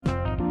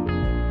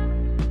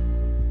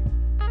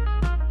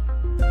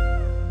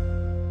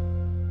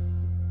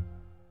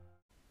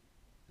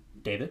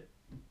David,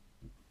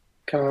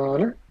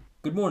 Connor,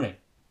 good morning.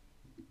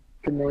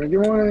 good morning,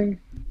 good morning.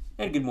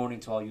 And good morning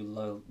to all you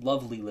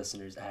lovely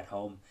listeners at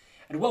home.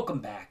 And welcome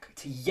back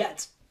to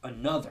yet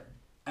another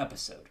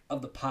episode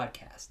of the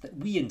podcast that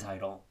we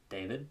entitle,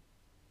 David.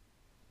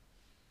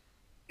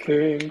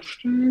 King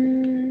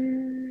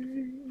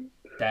Street.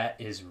 That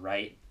is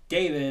right.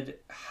 David,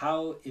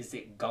 how is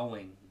it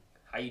going?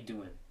 How you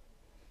doing?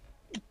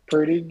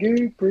 Pretty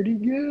good, pretty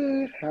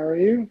good. How are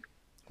you?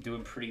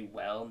 Doing pretty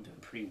well. I'm doing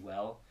pretty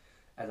well.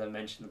 As I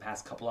mentioned in the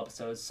past couple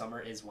episodes, summer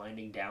is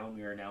winding down.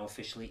 We are now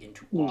officially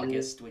into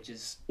August, which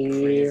is Yeah,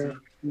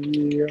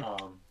 crazy. yeah.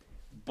 Um,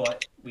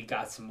 but we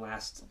got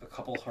a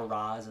couple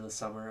hurrahs in the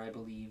summer, I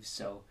believe.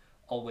 So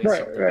always Right,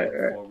 something to right,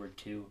 look right. forward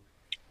to.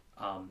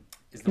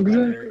 Is the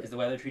weather Exactly. is the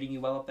weather treating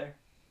you well up there?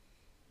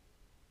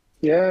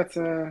 Yeah, it's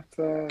a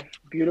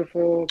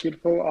beautiful,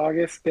 beautiful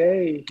August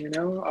day.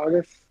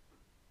 August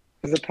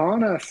is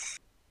upon us.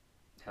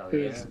 Hell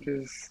yeah,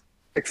 Is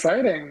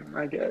exciting,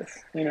 I guess.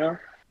 yeah.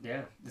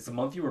 It's the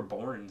month you were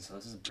born, so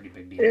this is a pretty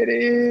big deal. It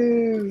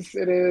is.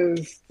 It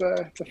is.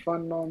 It's a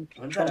fun month.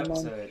 When's that Fun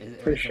month episode?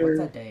 for What's sure.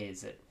 that day?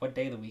 Is it what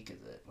day of the week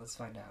is it? Let's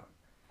find out.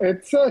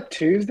 It's a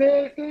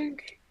Tuesday, I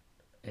think.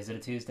 Is it a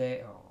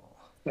Tuesday? Oh,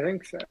 I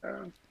think so.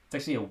 it's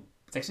actually a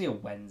it's actually a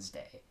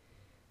Wednesday.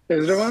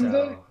 Is it a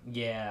Wednesday? So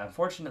yeah,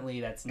 unfortunately,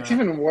 that's It's not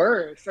even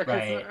worse.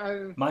 Okay, so right.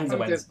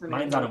 I'm distant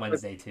Mine's on a English, but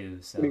Wednesday too.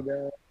 pretty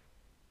So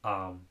bad.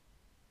 um,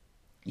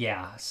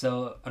 yeah,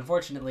 so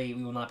unfortunately,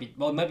 we will not be.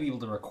 Well, we might be able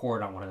to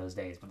record on one of those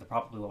days, but they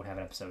probably won't have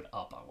an episode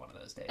up on one of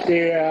those days.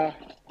 Yeah.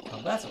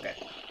 That's okay.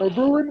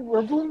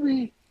 Remember when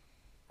we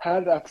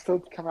had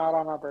episodes come out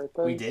on our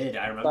We birthdays? did.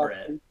 I remember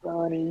That's it.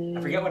 pretty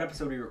I forget funny. what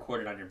episode we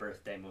recorded on your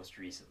birthday most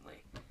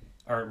recently,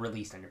 or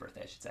released on your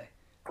birthday, I should say.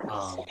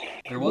 Um,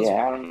 there was.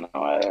 Yeah, I don't know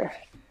either.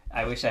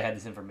 I wish I had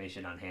this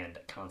information on hand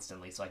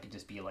constantly, so I could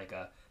just be like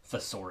a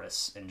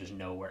thesaurus and just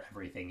know where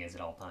everything is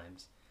at all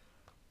times.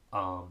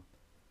 Um,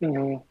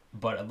 Mhm.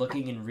 but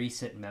looking in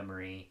recent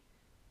memory,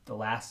 the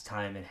last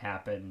time it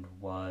happened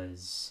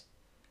was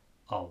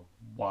a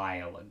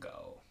while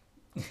ago.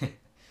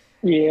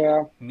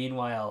 Yeah.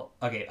 Meanwhile,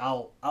 okay,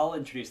 I'll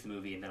introduce the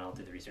movie and then I'll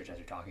do the research as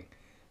you're talking.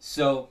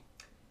 So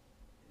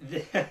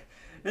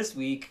this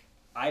week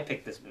I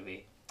picked this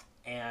movie,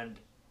 and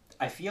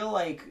I feel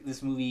like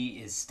this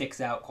movie sticks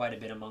out quite a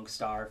bit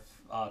amongst our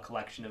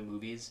collection of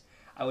movies.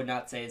 I would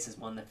not say this is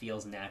one that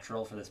feels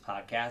natural for this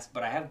podcast,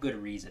 but I have good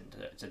reason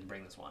to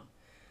bring this one.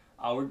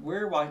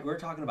 We're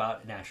talking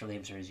about naturally.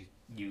 I'm sure as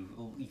you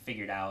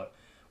figured out,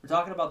 we're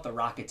talking about the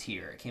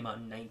Rocketeer. It came out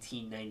in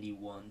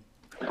 1991.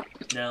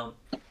 Now,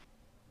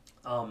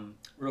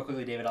 real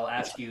quickly, David, I'll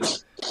ask you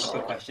a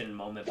quick question in a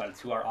moment, but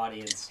to our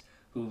audience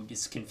who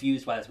is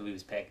confused why this movie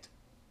was picked,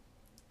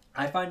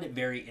 I find it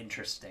very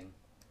interesting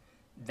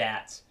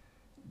that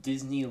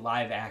Disney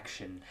live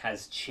action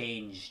has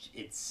changed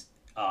its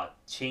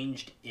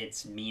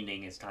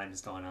meaning as time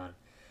has gone on.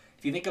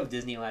 If you think of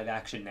Disney live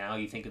action now,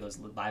 you think of those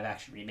live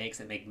action remakes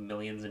that make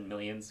millions and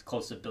millions,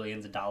 close to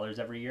billions of dollars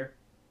every year,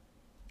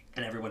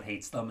 and everyone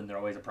hates them, and they're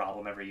always a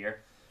problem every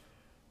year.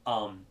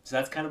 So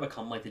that's kind of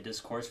become like the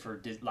discourse for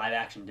live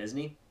action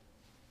Disney.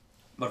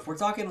 But if we're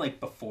talking like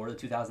before the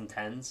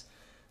 2010s,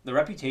 the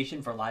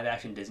reputation for live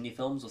action Disney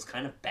films was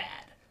kind of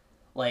bad.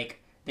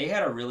 Like they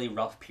had a really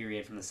rough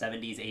period from the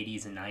 70s,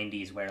 80s, and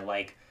 90s where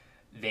like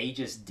they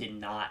just did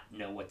not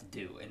know what to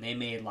do, and they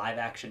made live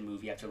action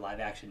movie after live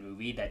action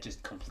movie that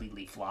just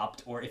completely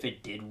flopped. Or if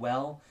it did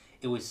well,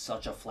 it was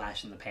such a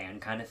flash in the pan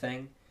kind of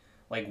thing,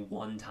 like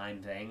one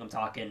time thing. I'm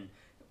talking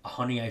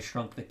Honey I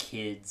Shrunk the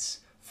Kids,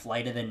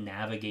 Flight of the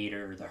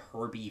Navigator, the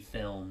Herbie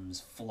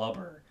films,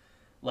 Flubber.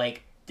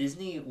 Like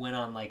Disney went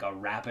on like a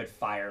rapid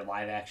fire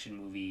live action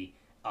movie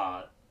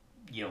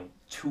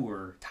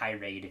tour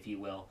tirade, if you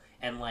will,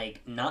 and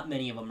like not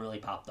many of them really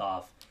popped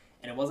off.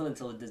 And it wasn't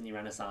until the Disney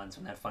Renaissance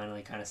when that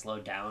finally kind of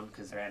slowed down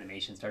because their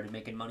animation started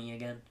making money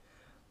again.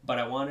 But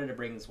I wanted to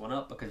bring this one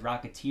up because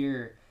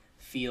Rocketeer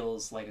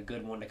feels like a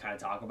good one to kind of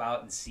talk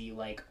about and see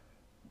like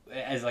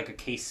as like a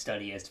case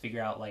study as to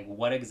figure out like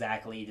what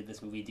exactly did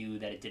this movie do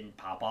that it didn't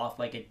pop off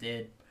like it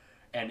did,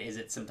 and is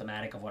it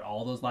symptomatic of what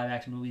all those live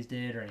action movies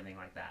did or anything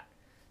like that.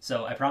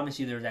 So I promise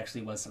you there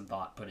actually was some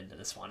thought put into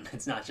this one.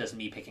 It's not just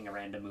me picking a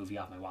random movie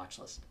off my watch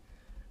list.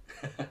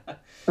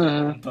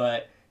 Uh,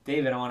 But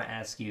David, I want to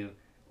ask you,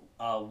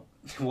 uh,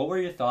 what were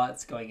your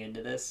thoughts going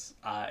into this?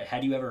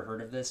 Had you ever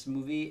heard of this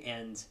movie,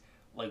 and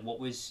like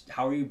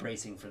how were you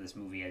bracing for this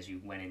movie as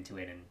you went into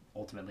it and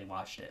ultimately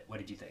watched it? What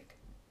did you think?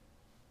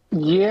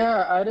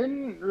 yeah, I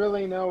didn't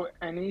really know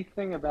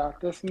anything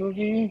about this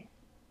movie.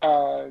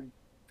 Uh,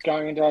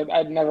 Going into it,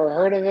 I'd never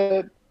heard of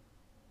it.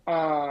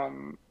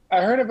 I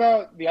heard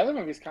about the other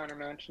movies Connor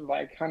mentioned,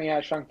 like Honey,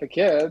 I Shrunk the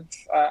Kids.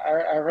 I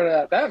heard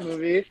about that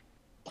movie.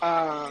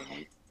 Um,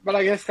 but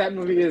I guess that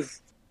movie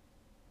is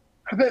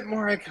a bit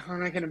more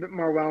iconic and a bit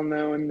more well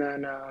known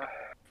than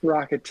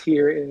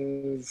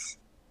Rocketeer is.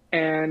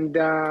 And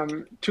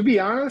to be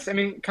honest, I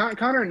mean,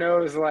 Connor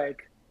knows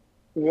like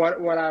what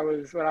I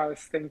was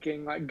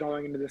thinking like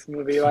going into this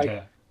movie. Like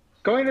Yeah.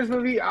 going into this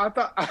movie, I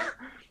thought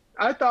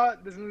I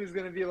thought this movie was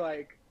gonna be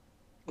like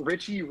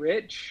Richie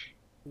Rich,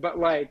 but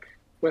like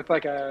with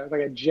like a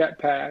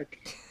jetpack,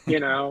 you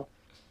know.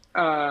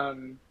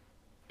 Um,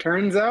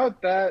 Turns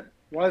out that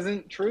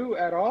wasn't true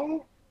at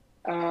all.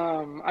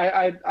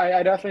 I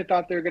definitely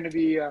thought there were gonna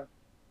be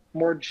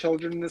more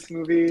children in this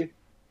movie.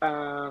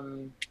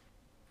 Um,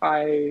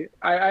 I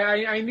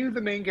knew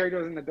the main character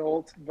was an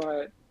adult,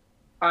 but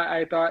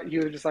I thought he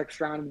was just like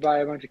surrounded by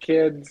a bunch of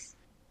kids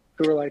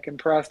who were like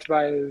impressed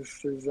by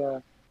his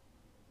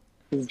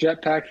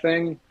jetpack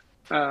thing.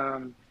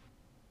 Um,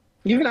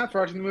 Even after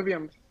watching the movie,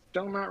 I'm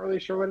still not really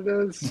sure what it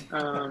is.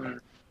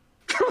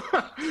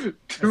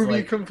 It's To be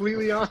like,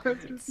 completely honest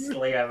with it's you.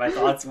 like my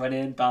thoughts went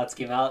in, thoughts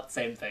came out,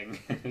 same thing.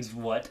 It's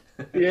what?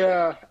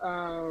 Yeah.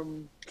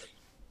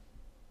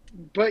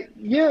 But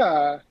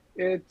yeah,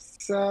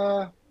 it's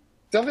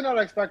definitely not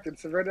expected.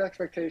 Subverted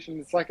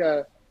expectations. It's like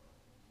a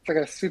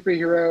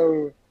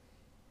superhero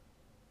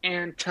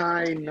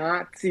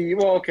anti-Nazi.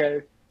 Well,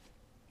 okay.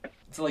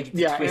 So like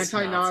the Yeah, twist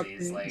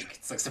Nazis, anti-Nazi. like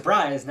it's like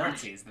surprise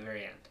Nazis at the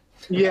very end.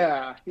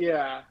 Yeah,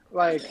 yeah.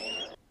 Like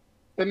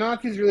the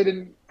Nazis really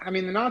didn't. I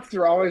mean, the Nazis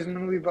were always in the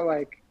movie, but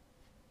like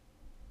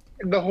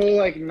the whole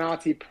like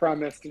Nazi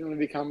premise didn't really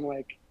become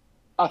like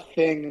a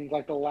thing in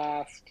like the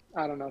last,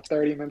 I don't know,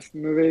 30 minutes of the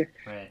movie.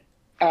 Right.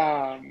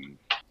 Um,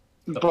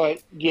 The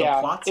but the yeah,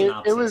 plot it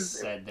synopsis was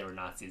said there were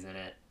Nazis in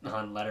it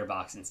on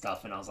Letterboxd and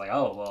stuff, and I was like,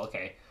 oh well,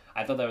 okay.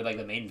 I thought they were like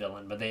the main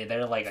villain, but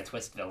they're like a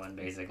twist villain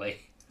basically.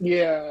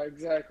 yeah,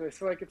 exactly.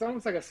 So like it's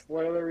almost like a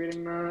spoiler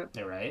reading that.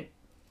 They're right.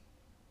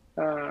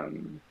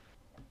 Um,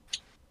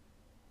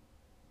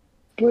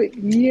 but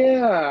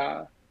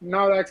yeah,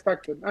 not what I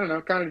expected. I don't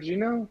know. Kind of, did you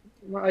know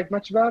like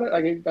much about it?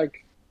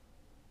 Like,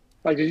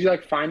 did you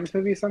like find this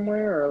movie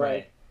somewhere, or like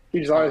Right. you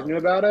just always Um, knew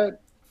about it?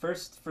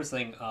 first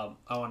thing,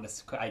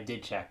 I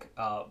did check.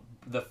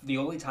 The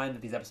only time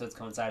that these episodes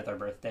coincide with our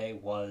birthday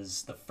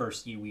was the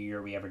first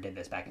year we ever did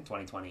this back in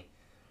 2020.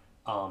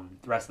 The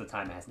rest of the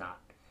time it has not.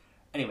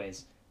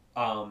 Anyways,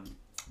 um,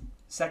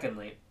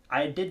 secondly,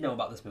 I did know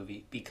about this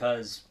movie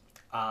because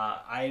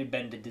I had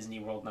been to Disney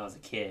World when I was a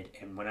kid,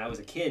 and when I was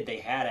a kid, they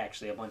had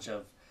actually a bunch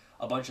of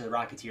the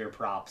Rocketeer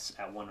props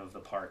at one of the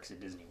parks at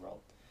Disney World.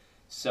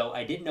 So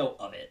I did know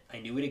of it. I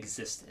knew it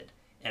existed,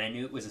 and I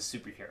knew it was a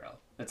superhero.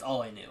 That's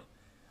all I knew.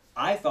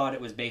 I thought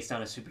it was based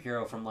on a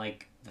superhero from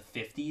like the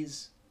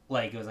 50s,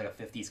 like it was like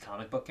a 50s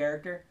comic book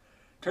character.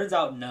 Turns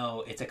out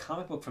no, it's a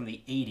comic book from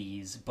the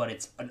 80s, but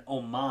it's an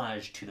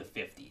homage to the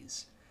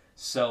 50s.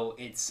 So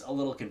it's a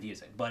little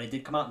confusing, but it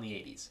did come out in the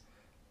 80s.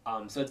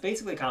 So it's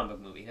basically a comic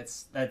book movie.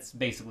 That's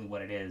basically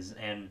what it is.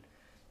 And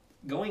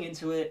going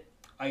into it,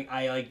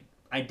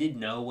 I did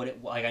know what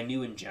it like. I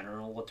knew in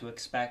general what to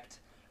expect,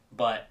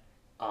 but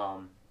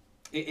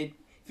it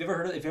if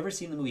you've ever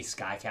seen the movie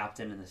Sky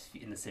Captain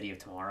in the City of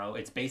Tomorrow,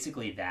 it's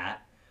basically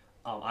that.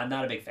 I'm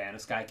not a big fan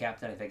of Sky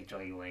Captain. I think it's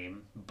really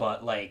lame,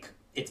 but like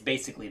it's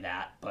basically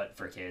that, but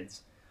for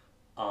kids.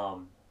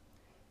 Um,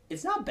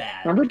 it's not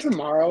bad. Remember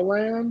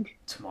Tomorrowland?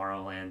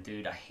 Tomorrowland,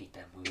 dude, I hate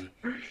that movie.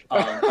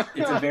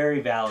 It's a very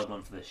valid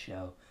one for this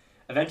show.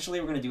 Eventually,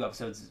 we're gonna do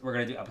episodes. We're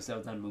gonna do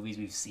episodes on movies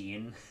we've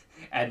seen,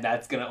 and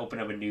that's gonna open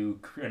up a new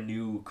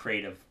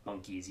crate of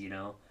monkeys.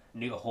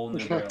 A whole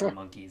new barrel of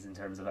monkeys in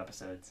terms of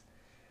episodes.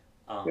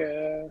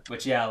 Yeah.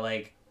 Which yeah,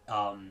 like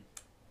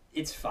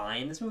it's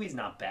fine. This movie's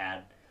not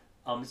bad.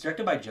 It's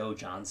directed by Joe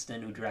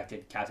Johnston, who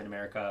directed Captain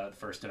America: The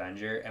First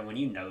Avenger, and when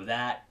you know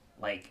that,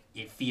 like,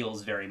 it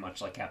feels very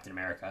much like Captain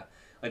America.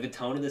 Like the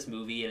tone of this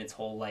movie and its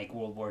whole like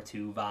World War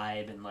II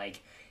vibe and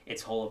like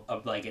its whole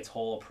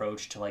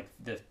approach to like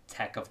the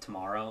tech of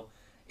tomorrow,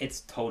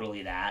 it's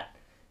totally that.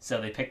 So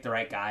they picked the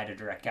right guy to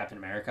direct Captain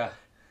America.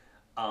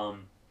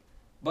 Um,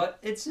 but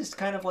it's just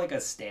kind of like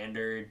a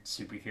standard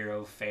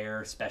superhero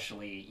fare,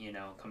 especially,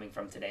 coming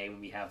from today when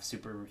we have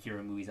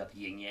superhero movies at the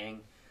yin yang.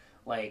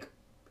 Like,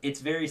 it's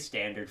very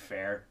standard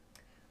fare.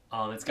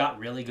 It's got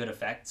really good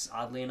effects,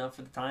 oddly enough,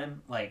 for the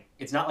time. Like,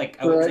 it's not like,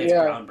 I wouldn't say it's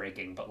Yeah.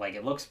 groundbreaking, but like,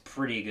 it looks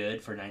pretty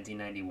good for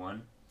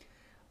 1991.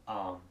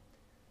 Um,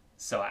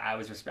 so I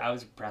was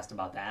impressed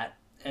about that.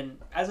 And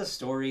as a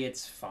story,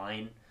 it's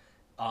fine.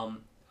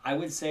 I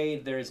would say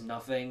there's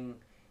nothing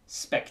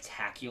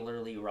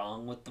spectacularly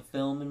wrong with the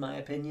film, in my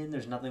opinion.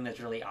 There's nothing that's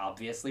really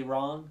obviously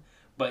wrong,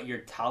 but your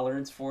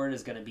tolerance for it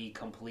is going to be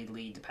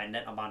completely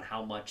dependent upon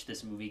how much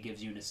this movie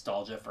gives you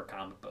nostalgia for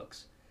comic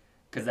books,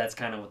 because that's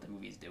kind of what the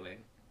movie's doing.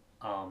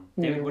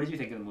 David, what did you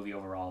think of the movie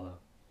overall, though?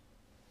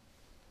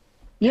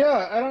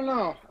 Yeah, I don't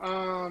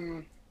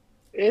know.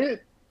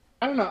 It,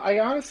 I don't know. I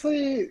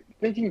honestly,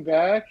 thinking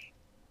back,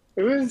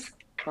 it was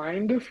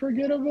kind of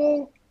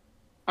forgettable.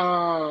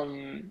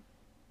 Um,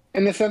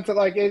 in the sense that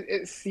like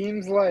it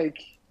seems like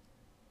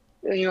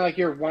like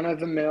your run of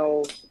the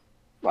mill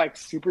like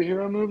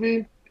superhero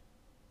movie,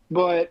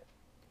 but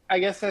I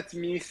guess that's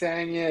me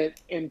saying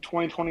it in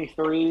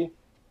 2023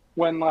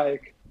 when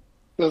like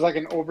there's like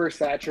an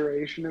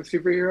oversaturation of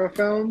superhero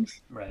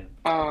films. Right.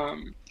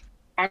 Um,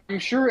 I'm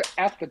sure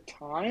at the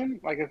time,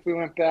 like if we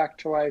went back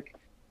to like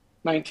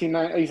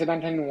 1990, you said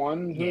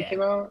 1991 when it Yeah.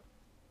 came out.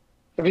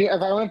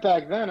 If I went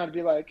back then, I'd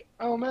be like,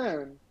 oh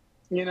man,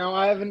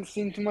 I haven't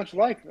seen too much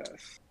like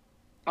this.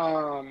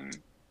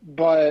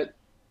 But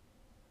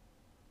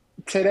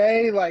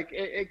today, like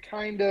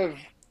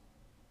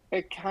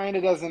it kind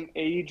of doesn't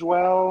age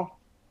well.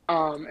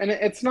 And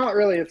it's not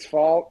really its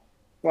fault.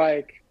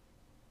 Like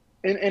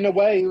in a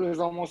way, it was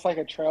almost like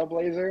a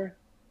trailblazer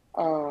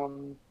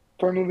um,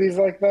 for movies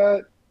like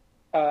that.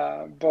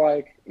 But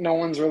like no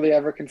one's really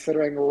ever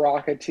considering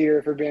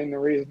Rocketeer for being the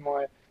reason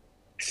why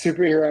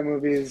superhero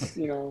movies,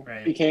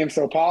 Right. became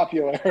so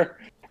popular,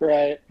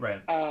 right?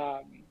 Right.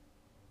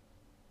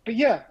 But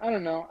yeah, I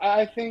don't know.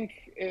 I think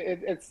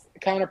it's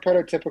kind of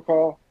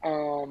prototypical,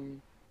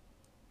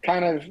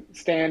 kind of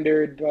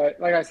standard, but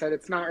like I said,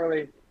 it's not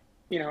really,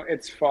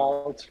 its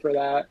fault for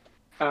that.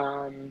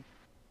 Um,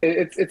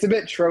 it's a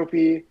bit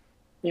tropey,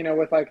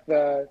 with like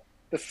the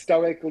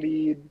stoic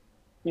lead,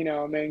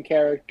 main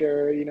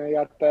character. You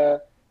got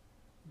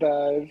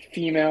the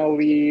female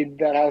lead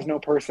that has no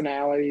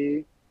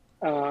personality.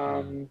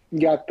 Mm. You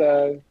got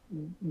the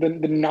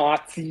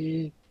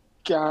Nazi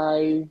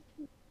guy.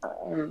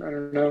 I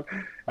don't know.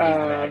 Yeah, he's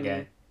the bad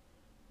guy. Um,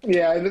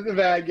 yeah, the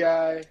bad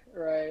guy,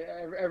 right?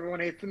 Everyone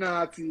hates the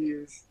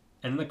Nazis.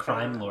 And the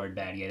crime Uh, lord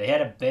bad guy. They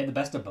had the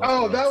best of both oh,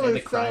 worlds. that They had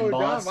the was crime so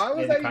dumb. boss. Why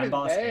They was had the that crime even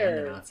boss and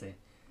the there? Nazi.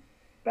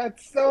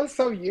 That's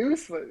so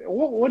useless.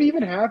 What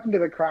even happened to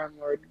the crime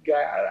lord guy?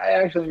 I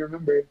actually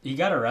remember. He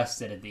got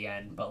arrested at the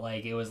end, but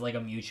like it was like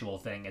a mutual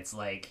thing. It's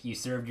like you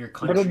served your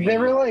But did they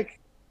ever country.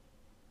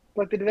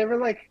 did they ever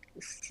like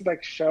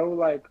show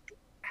like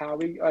how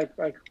he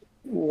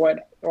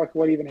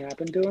what even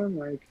happened to him?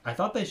 Like, I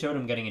thought they showed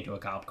him getting into a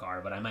cop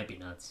car, but I might be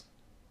nuts.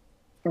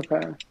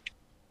 okay,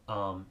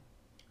 Um,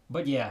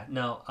 but yeah,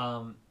 no,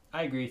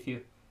 I agree with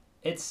you.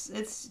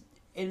 It's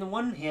in the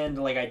one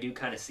hand, like I do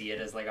kind of see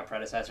it as like a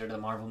predecessor to the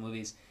Marvel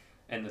movies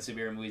and the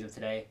superhero movies of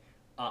today.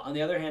 On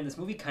the other hand, this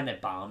movie kind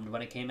of bombed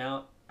when it came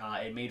out.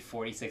 It made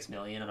 46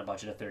 million on a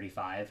budget of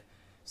 35,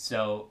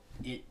 so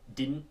it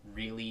didn't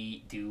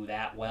really do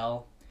that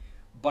well.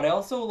 But I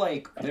also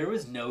like there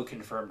was no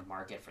confirmed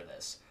market for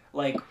this.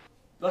 Like,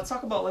 let's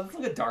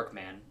look at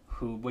Darkman,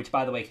 which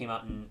by the way came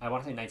out in I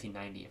want to say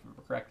 1990 if I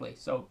remember correctly.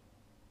 So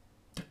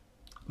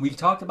we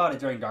talked about it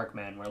during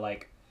Darkman, where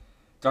like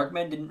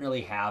Darkman didn't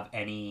really have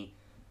any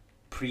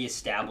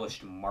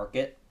pre-established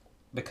market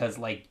because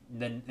like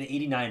the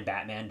 '89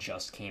 Batman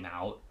just came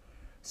out,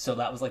 so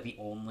that was like the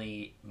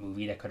only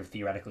movie that could have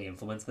theoretically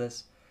influenced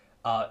this.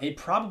 It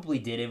probably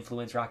did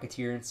influence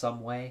Rocketeer in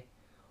some way,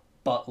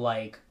 but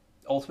like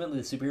ultimately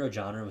the superhero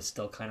genre was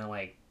still kind of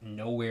like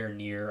nowhere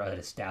near an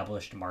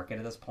established market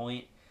at this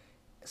point.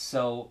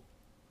 So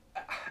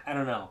I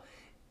don't know.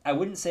 I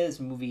wouldn't say this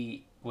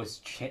movie was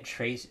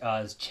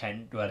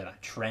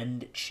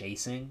trend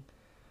chasing.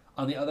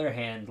 On the other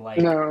hand,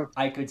 like no,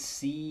 I could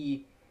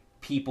see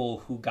people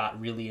who got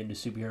really into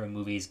superhero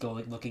movies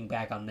looking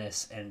back on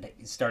this and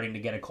starting to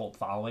get a cult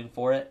following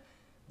for it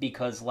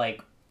because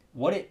like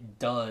what it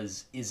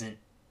does isn't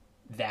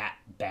that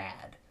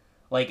bad.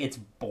 Like it's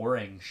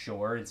boring,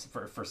 sure, it's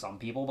for some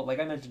people, but like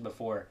I mentioned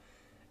before,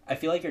 I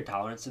feel like your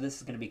tolerance to this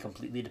is going to be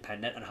completely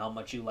dependent on how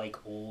much you like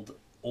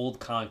old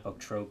comic book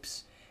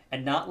tropes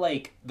and not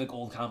like the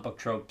old comic book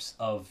tropes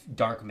of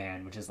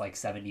Darkman, which is like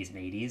 70s and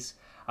 80s.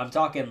 I'm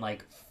talking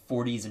like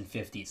 40s and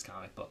 50s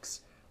comic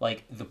books,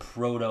 like the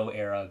proto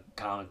era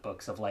comic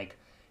books of like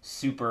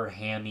super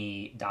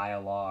hammy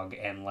dialogue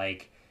and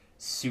like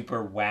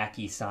super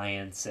wacky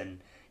science and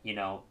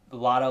a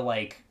lot of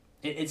like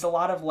it's a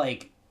lot of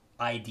like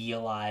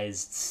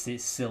idealized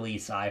silly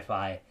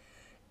sci-fi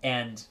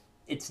and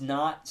it's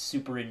not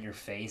super in your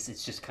face.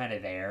 It's just kind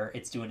of there.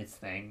 It's doing its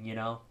thing.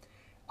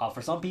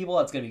 For some people,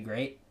 that's gonna be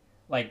great.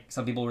 Like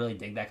some people really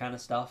dig that kind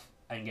of stuff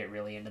and get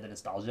really into the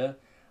nostalgia.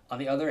 On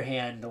the other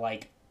hand,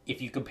 like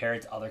if you compare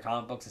it to other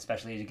comic books,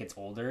 especially as it gets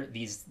older,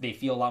 they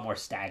feel a lot more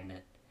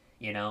stagnant.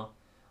 You know,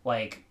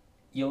 like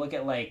you look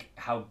at like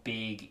how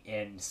big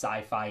and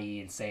sci-fi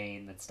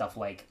insane that stuff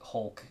like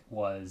Hulk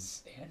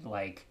was, and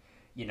like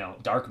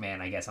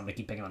Darkman. I guess I'm gonna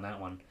keep picking on that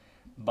one,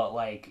 but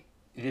like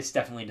this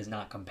definitely does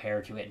not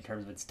compare to it in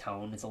terms of its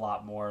tone. It's a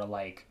lot more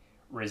like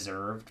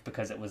reserved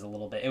because it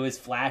was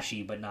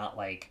flashy but not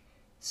like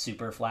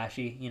super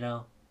flashy.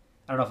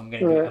 I don't know if I'm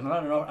getting good. right.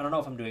 I don't know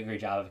if I'm doing a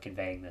great job of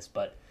conveying this,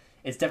 but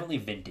it's definitely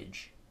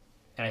vintage.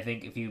 And I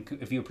think if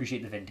you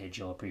appreciate the vintage,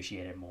 you'll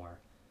appreciate it more.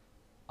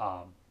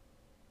 Um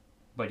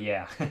but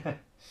yeah.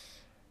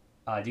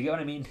 Do you get what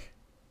I mean?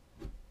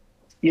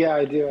 Yeah,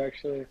 I do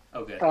actually.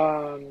 Oh good.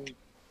 Um,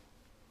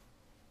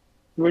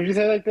 would you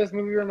say like this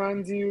movie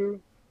reminds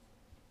you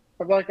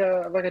of like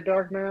a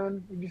Dark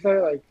Man? Would you say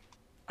like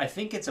I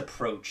think its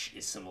approach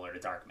is similar to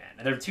Darkman.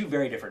 And they're two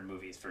very different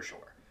movies for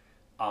sure.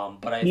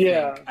 But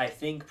yeah, I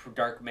think for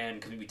Darkman,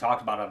 because we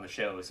talked about it on the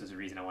show, this is the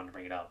reason I wanted to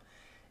bring it up.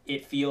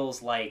 It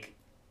feels like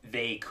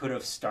they could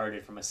have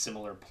started from a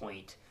similar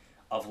point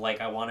of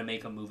like I want to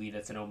make a movie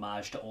that's an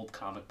homage to old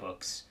comic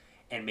books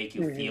and make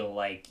you hmm feel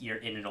like you're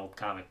in an old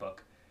comic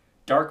book.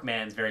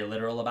 Darkman's very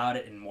literal about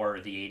it and more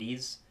of the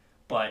 '80s,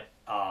 but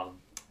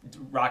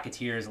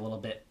Rocketeer is a little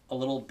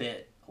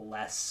bit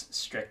less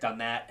strict on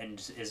that and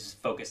is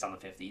focused on the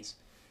 '50s.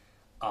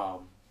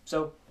 Um,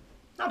 So,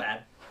 not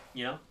bad,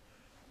 you know.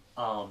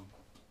 Um,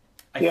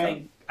 Yeah.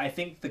 I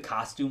think the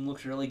costume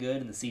looks really good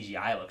and the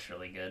CGI looks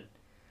really good.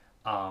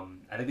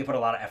 I think they put a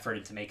lot of effort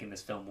into making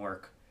this film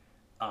work.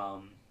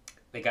 Um,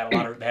 they had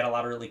a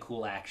lot of really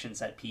cool action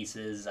set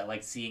pieces. I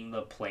like seeing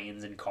the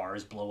planes and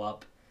cars blow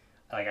up.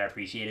 Like I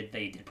appreciated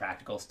they did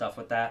practical stuff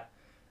with that.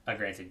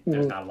 Granted,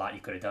 there's Mhm. not a lot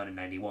you could have done in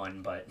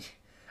 '91, but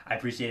I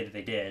appreciated that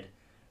they did.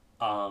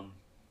 Um,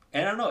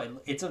 and I don't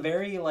know, it's a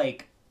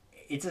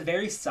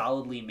very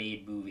solidly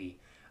made movie.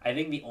 I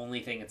think the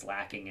only thing it's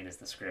lacking in is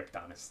the script.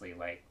 Honestly,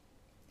 like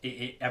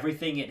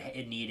everything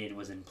it needed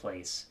was in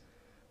place,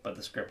 but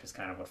the script is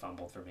kind of what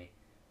fumbled for me.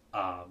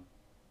 Um,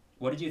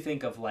 what did you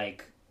think of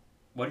like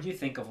what did you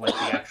think of like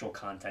the actual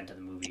content of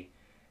the movie,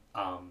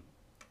 um,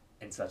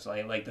 and such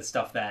like the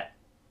stuff that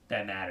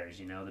matters,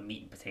 you know, the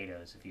meat and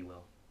potatoes, if you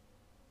will.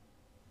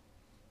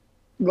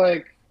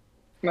 Like,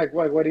 like,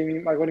 what do you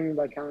mean? Like, what do you mean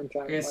by content?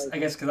 I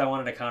Like, guess because I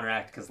wanted to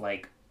counteract because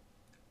like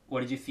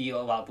what did you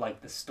feel about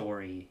like the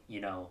story,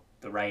 you know,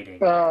 the writing,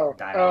 oh, oh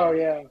dialogue?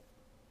 yeah.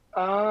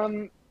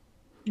 Um,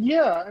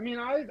 yeah. I mean,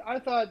 I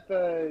thought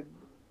the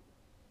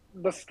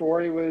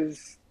story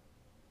was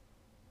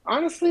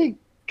honestly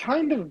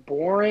kind of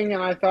boring,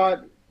 and I thought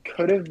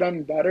could have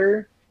been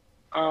better.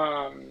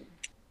 Um,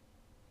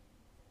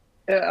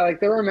 like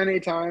there were many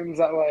times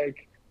that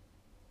like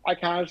I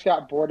kind of just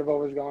got bored of what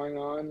was going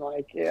on.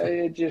 Like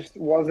it just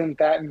wasn't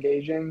that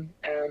engaging,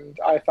 and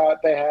I thought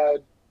they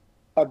had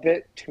a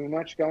bit too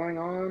much going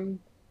on.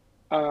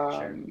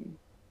 Sure. Um,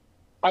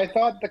 I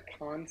thought the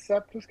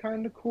concept was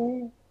kind of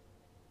cool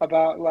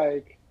about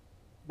like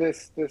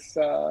this this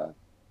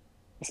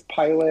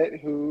pilot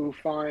who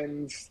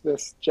finds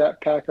this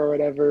jetpack or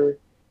whatever,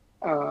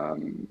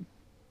 um,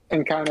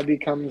 and kind of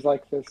becomes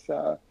like this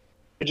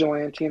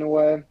vigilante in a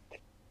way.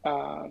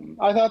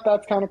 I thought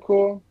that's kind of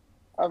cool,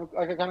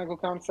 like a kind of cool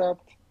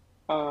concept.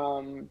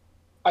 Um,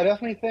 I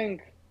definitely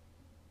think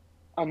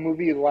a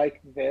movie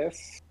like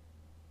this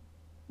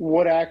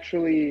would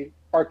actually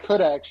or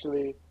could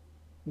actually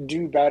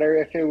do better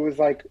if it was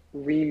like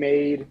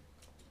remade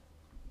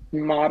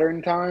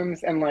modern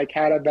times and like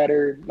had a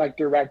better like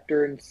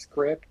director and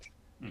script,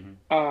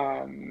 Mm-hmm.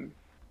 um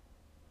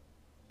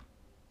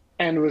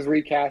and was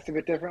recast a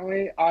bit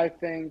differently. I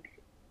think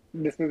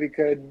this movie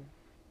could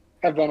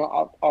have been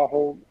a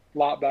whole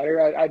lot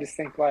better. I just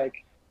think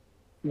like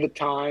the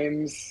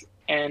times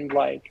and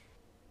like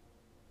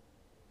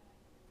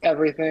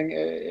everything,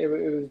 it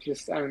was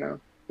just I don't know.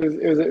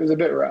 It was a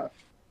bit rough.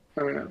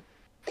 I don't know.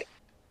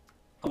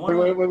 I want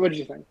to What did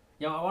you think?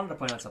 I wanted to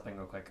point out something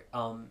real quick.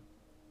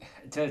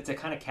 To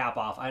kind of cap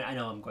off, I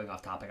know I'm going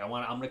off topic. I'm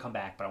gonna come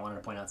back, but I wanted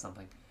to point out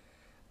something.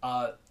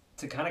 Uh,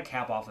 to kind of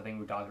cap off the thing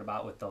we were talking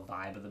about with the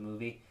vibe of the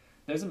movie.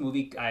 There's a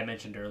movie I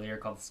mentioned earlier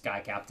called The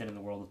Sky Captain in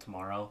the World of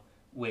Tomorrow,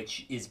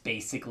 which is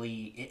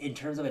basically, in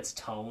terms of its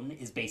tone,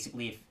 is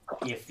basically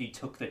if you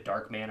took the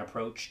Darkman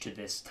approach to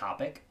this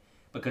topic,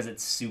 because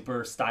it's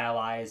super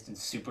stylized and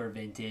super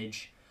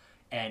vintage,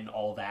 and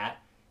all that.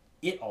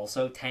 It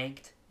also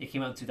tanked. It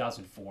came out in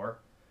 2004.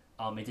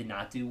 It did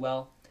not do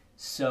well.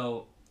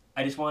 So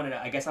I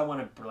guess I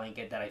want to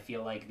blanket that I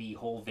feel like the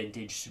whole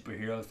vintage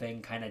superhero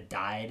thing kind of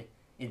died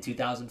in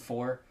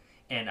 2004.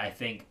 And I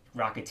think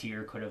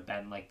Rocketeer could have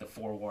been like the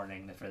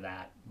forewarning for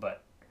that.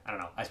 But I don't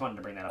know. I just wanted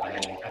to bring that up.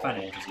 I find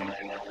it interesting.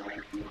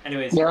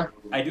 Anyways, Yeah.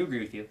 I do agree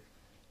with you.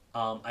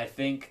 I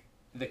think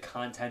the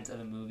content of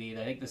the movie,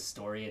 I think the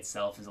story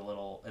itself is a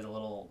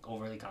little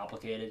overly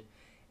complicated,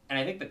 and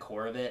I think the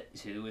core of it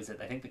too is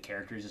that I think the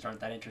characters just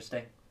aren't that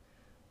interesting.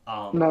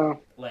 No.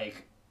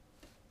 Like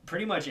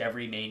pretty much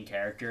every main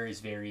character is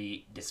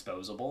very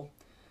disposable.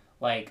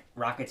 Like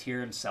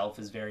Rocketeer himself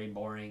is very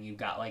boring. You've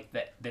got like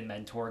the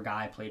mentor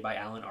guy played by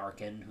Alan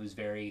Arkin, who's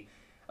very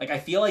like I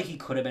feel like he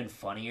could have been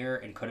funnier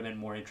and could have been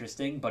more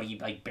interesting, but he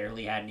like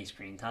barely had any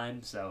screen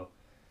time, so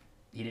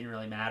he didn't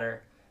really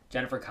matter.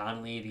 Jennifer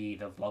Connelly,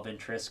 the love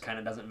interest, kind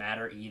of doesn't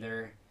matter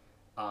either.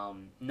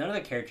 None of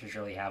the characters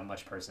really have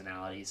much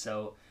personality,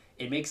 so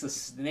it makes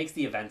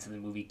the events in the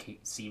movie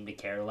seem to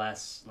care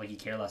less, like you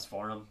care less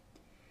for them.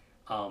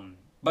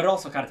 But it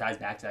also kind of ties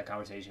back to that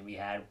conversation we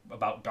had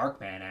about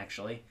Darkman,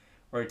 actually,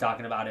 where we're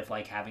talking about if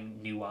like having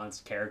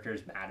nuanced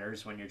characters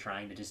matters when you're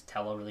trying to just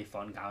tell a really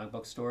fun comic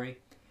book story.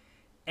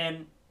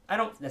 And I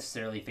don't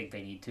necessarily think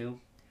they need to,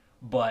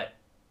 but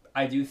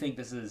I do think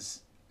this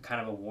is kind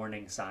of a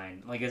warning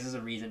sign. Like this is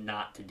a reason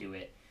not to do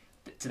it.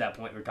 To that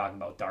point we are talking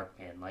about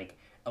Darkman. Like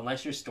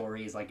unless your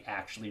story is like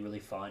actually really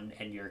fun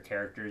and your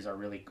characters are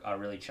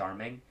really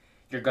charming,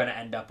 you're gonna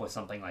end up with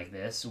something like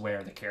this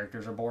where the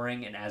characters are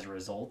boring and as a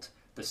result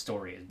the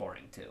story is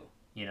boring too.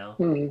 You know,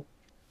 Hmm.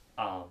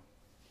 um,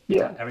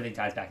 Yeah. everything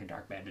ties back to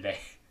Darkman today.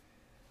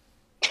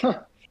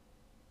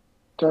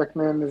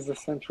 Darkman is the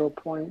central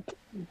point.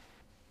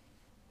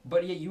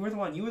 But yeah, you were the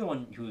one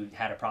who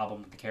had a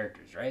problem with the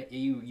characters, right?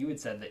 You had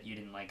said that you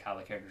didn't like how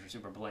the characters were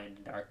super bland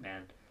in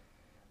Darkman.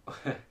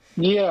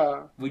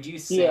 Yeah. would you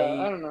Yeah.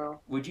 I say don't know.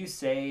 would you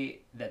say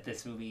that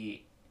this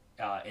movie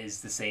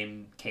is the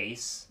same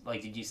case?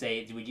 Like, would you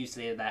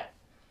say that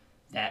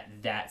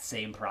that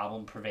same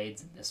problem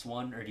pervades in this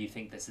one, or do you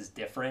think this is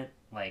different?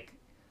 Like,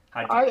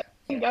 how do you, I yeah,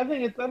 think I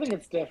think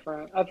it's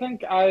different. I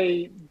think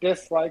I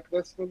dislike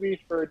this movie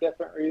for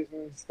different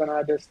reasons than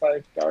I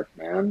dislike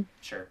Darkman.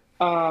 sure,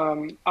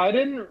 I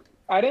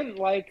didn't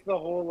like the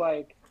whole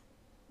like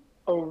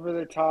over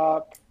the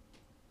top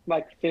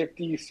like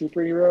 50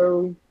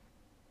 superhero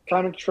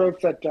kind of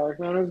tropes that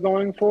Darkman is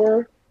going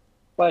for.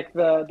 Like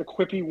the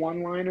quippy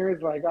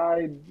one-liners, like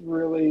I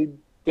really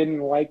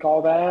didn't like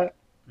all that.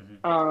 hmm,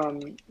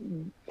 Um,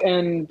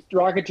 and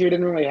Rocketeer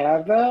didn't really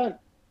have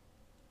that,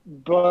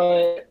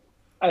 but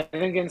I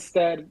think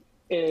instead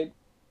it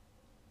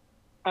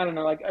I don't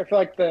know, like I feel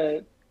like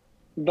the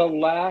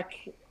lack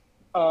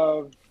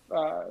of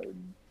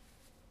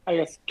I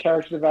guess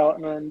character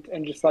development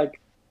and just like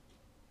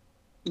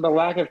the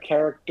lack of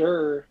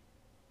character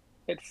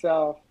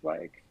itself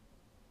like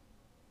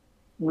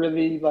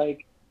really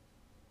like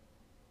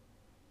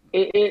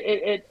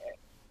it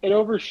it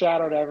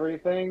overshadowed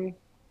everything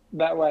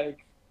that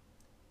like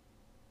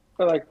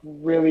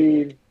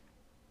really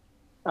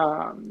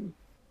um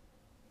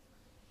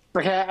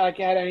like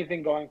had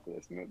anything going for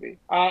this movie.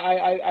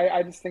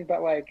 I just think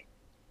that like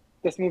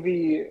this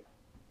movie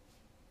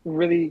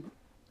really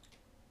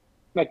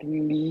like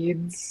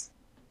needs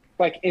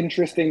like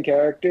interesting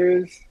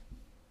characters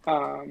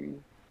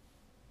um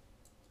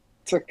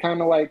to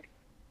kind of like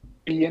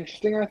be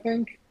interesting, I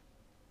think,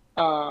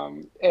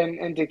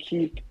 and to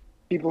keep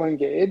people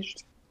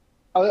engaged.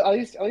 At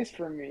least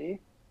for me.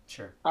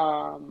 sure.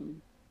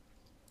 Um,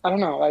 I don't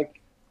know,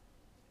 like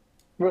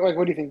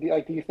what do you think?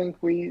 Do you think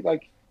we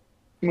like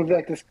a movie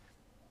like this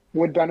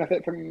would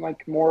benefit from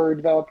like more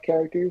developed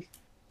characters?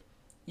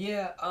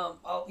 Yeah,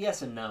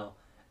 yes and no.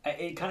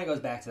 It kind of goes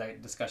back to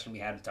that discussion we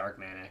had with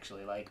Darkman,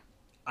 actually. Like,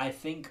 I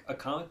think a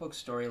comic book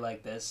story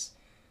like this,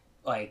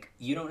 like,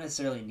 you don't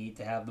necessarily need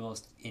to have the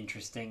most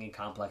interesting and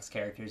complex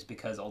characters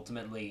because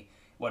ultimately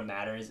what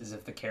matters is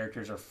if the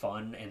characters are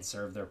fun and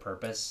serve their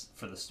purpose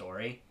for the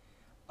story.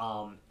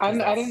 Because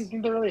I didn't that's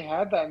think they really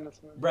had that in this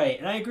movie. right,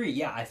 and I agree.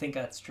 Yeah, I think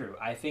that's true.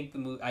 I think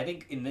I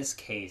think in this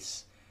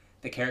case,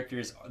 the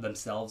characters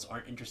themselves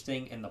aren't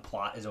interesting, and the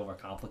plot is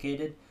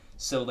overcomplicated,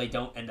 so they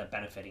don't end up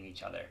benefiting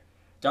each other.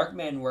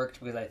 Darkman worked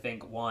because I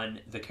think one,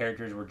 the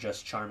characters were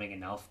just charming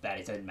enough that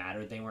it didn't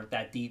matter they weren't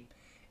that deep,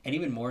 and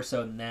even more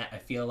so than that, I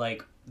feel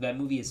like that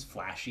movie is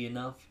flashy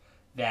enough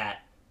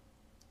that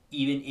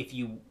even if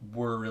you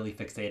were really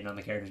fixated on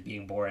the characters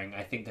being boring,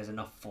 I think there's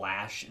enough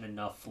flash and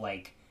enough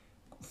like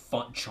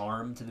fun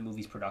charm to the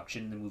movie's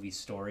production, the movie's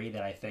story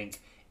that I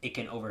think it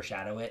can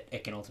overshadow it.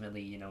 It can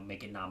ultimately,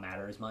 make it not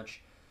matter as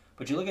much.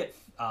 But you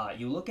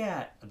look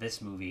at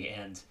this movie,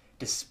 and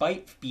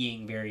despite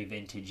being very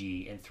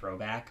vintagey and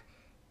throwback,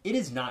 it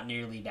is not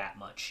nearly that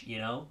much.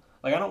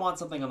 Like I don't want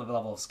something on the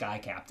level of Sky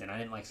Captain. I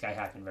didn't like Sky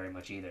Captain very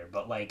much either.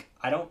 But like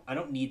I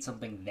don't need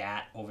something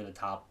that over the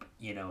top,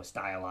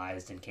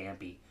 stylized and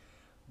campy.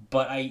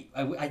 But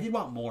I did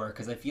want more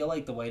because I feel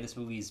like the way this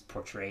movie is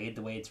portrayed,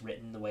 the way it's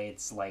written, the way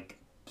it's like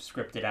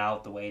scripted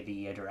out, the way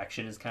the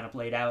direction is kind of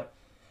played out,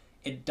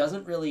 it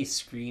doesn't really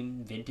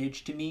scream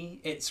vintage to me.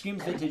 It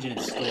screams vintage in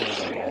its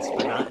story, I guess,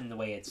 but not in the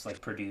way it's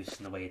like produced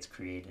and the way it's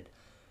created.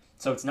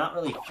 So it's not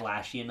really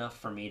flashy enough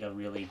for me to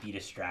really be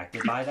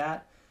distracted by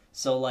that.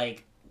 So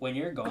like when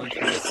you're going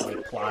through this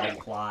like plot and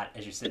plot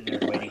as you're sitting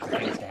there waiting for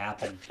things to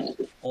happen,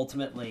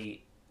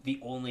 ultimately the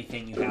only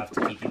thing you have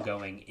to keep you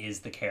going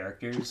is the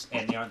characters,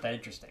 and they aren't that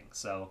interesting.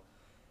 So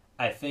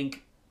I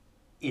think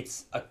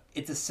it's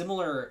a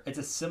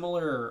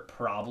similar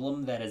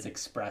problem that is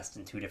expressed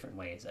in two different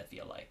ways. I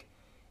feel like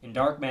in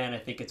Darkman, I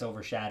think it's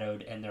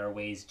overshadowed, and there are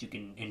ways you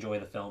can enjoy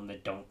the film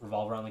that don't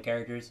revolve around the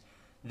characters.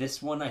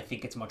 This one, I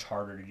think it's much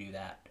harder to do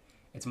that.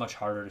 It's much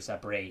harder to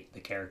separate the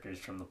characters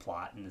from the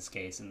plot in this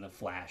case, and the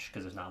flash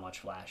because there's not much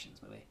flash in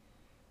this movie.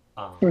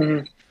 Um,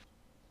 Hmm.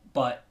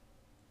 but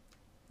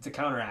to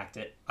counteract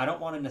it, I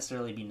don't want to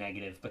necessarily be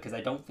negative because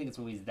I don't think this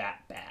movie is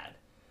that bad.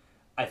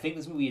 I think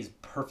this movie is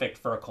perfect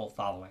for a cult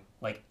following.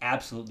 Like,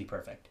 absolutely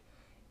perfect.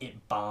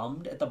 It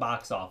bombed at the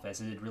box office.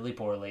 It did really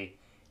poorly.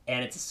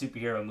 And it's a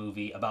superhero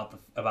movie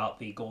about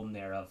the golden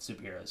era of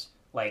superheroes.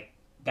 Like,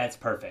 that's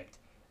perfect.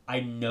 I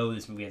know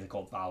this movie has a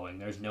cult following.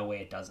 There's no way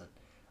it doesn't.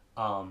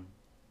 Um,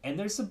 and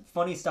there's some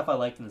funny stuff I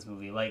liked in this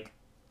movie.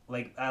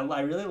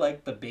 I really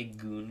liked the big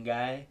goon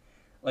guy,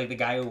 like the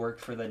guy who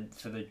worked for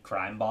the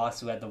crime boss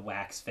who had the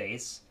wax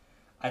face.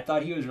 I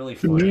thought he was really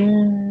funny.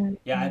 Yeah.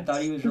 Yeah, I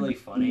thought he was really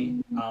funny.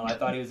 I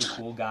thought he was a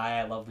cool guy.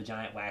 I love the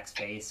giant wax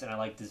face, and I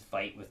liked his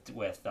fight with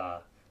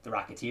the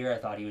Rocketeer. I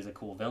thought he was a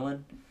cool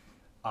villain.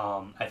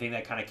 I think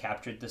that kind of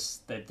captured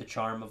the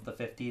charm of the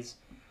 50s.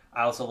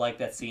 I also like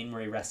that scene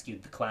where he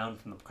rescued the clown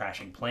from the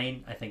crashing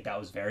plane. I think that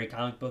was very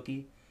comic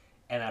booky,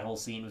 and that whole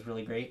scene was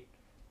really great.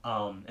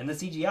 And the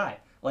CGI,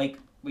 like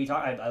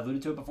I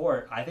alluded to it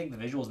before. I think the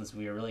visuals in this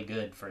movie are really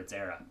good for its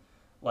era.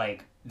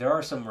 Like there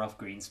are some rough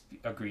green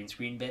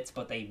screen bits,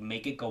 but they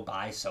make it go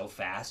by so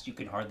fast you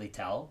can hardly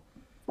tell.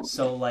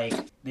 So like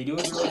they do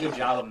a really good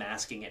job of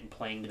masking it and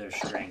playing to their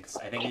strengths.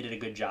 I think they did a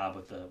good job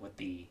with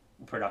the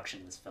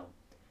production of this film.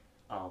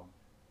 Um,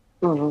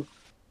 Hmm.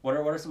 What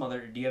are some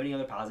other? Do you have any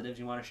other positives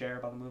you want to share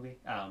about the movie?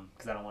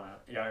 Because I don't want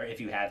to, or if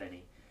you have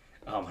any,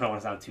 I don't want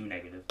to sound too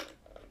negative.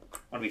 I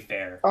want to be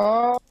fair.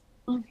 Um,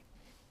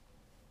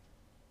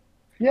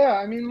 yeah,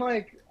 I mean,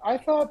 like I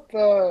thought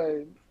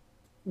the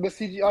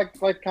CG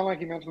like kind of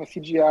like you mentioned the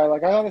CGI.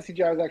 Like I thought the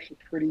CGI was actually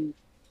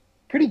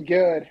pretty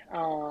good.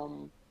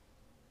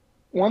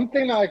 One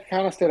thing that like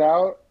kind of stood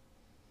out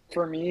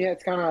for me,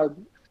 it's kind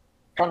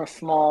of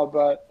small,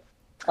 but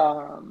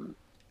um,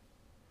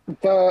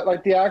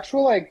 the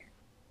actual like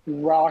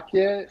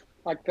rocket,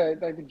 like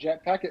the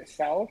jetpack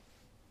itself,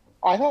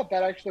 I thought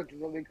that actually looked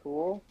really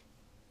cool,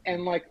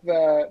 and like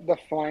the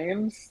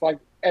flames, like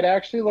it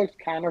actually looked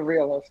kind of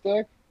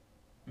realistic,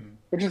 Mm.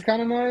 which is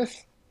kind of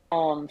nice.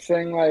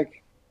 Seeing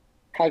like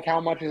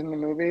how much is in the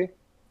movie.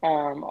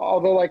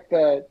 Although like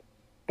the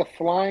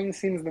flying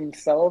scenes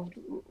themselves,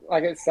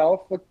 like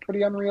itself, look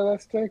pretty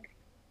unrealistic.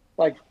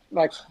 Like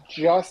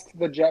just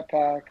the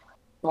jetpack,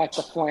 like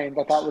the flames,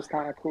 I thought was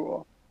kind of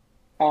cool.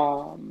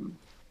 Um,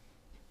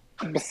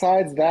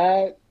 Besides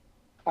that,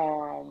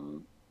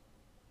 um,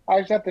 I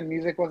just thought the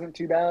music wasn't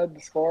too bad.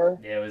 The score.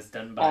 Yeah, it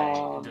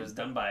Um, was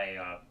done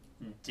by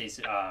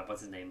Jason.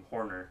 What's his name?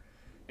 Horner,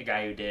 the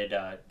guy who did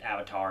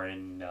Avatar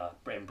and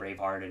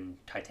Braveheart and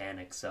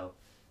Titanic. So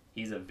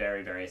he's a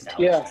very very established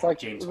yes, like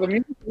James the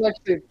Horner.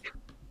 music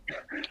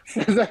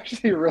is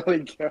actually really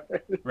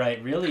good.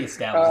 Right, really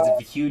established. Uh,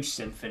 It's a huge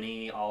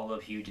symphony, all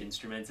of huge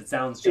instruments. It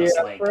sounds yeah, just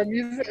for like a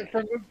music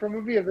for a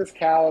movie of this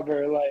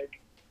caliber, like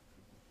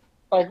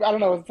I don't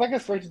know, it's like a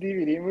Switch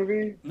DVD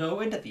movie. no, it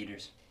went to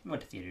theaters. It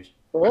went to theaters.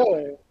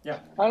 Really, Yeah.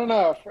 I don't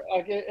know.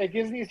 Like it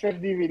gives me Switch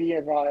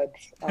DVD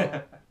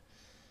vibes.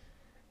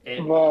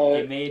 It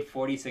But made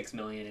 46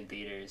 million in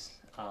theaters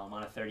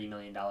on a $30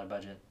 million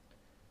budget.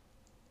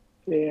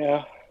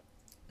 yeah.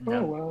 Oh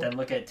Then well. then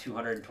look at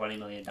 $220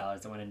 million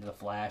that went into the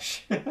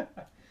Flash.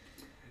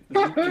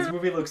 This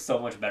movie looks so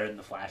much better than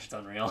the Flash. It's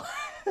unreal.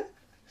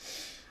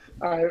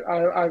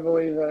 I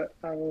believe it.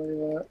 I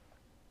believe it.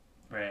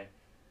 Right.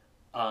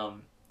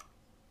 Um.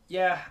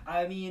 Yeah.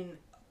 I mean,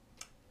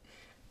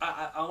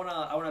 I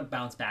wanna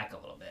bounce back a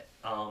little bit.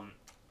 I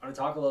wanna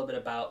talk a little bit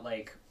about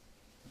like.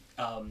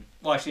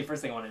 Well, actually,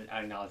 first thing I want to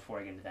acknowledge before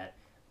I get into that,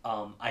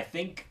 I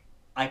think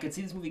I could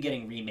see this movie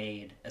getting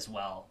remade as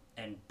well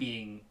and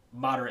being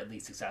moderately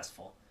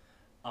successful.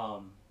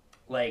 Um,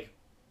 like,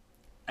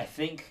 I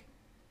think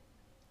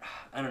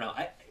I don't know.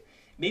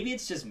 Maybe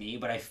it's just me,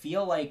 but I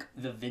feel like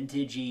the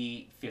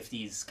vintagey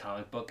 '50s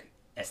comic book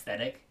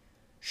aesthetic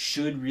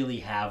should really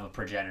have a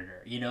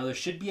progenitor. You know, there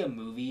should be a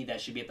movie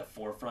that should be at the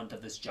forefront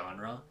of this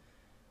genre,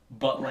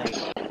 but like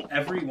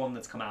every one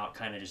that's come out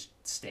kind of just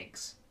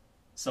stinks.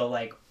 So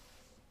like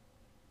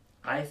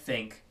I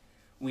think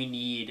we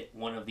need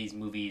one of these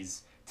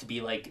movies to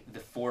be like the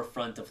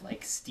forefront of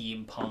like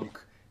steampunk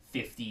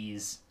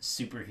 '50s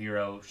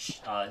superhero,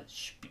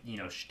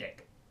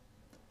 shtick.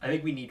 I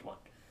think we need one.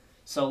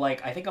 So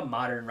like I think a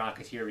modern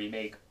Rocketeer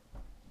remake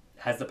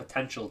has the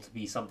potential to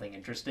be something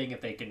interesting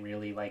if they can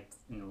really like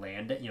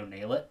land it,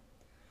 nail it.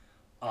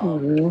 Um,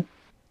 Hmm.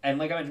 and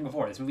like I mentioned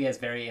before, this movie has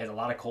a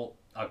lot of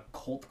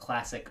cult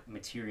classic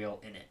material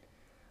in it.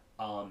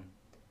 Um,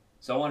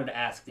 so I wanted to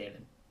ask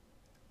David.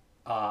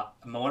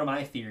 One of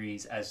my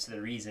theories as to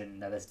the reason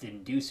that this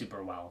didn't do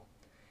super well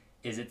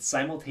is it's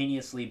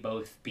simultaneously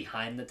both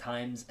behind the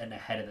times and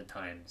ahead of the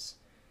times,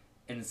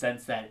 in the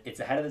sense that it's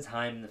ahead of the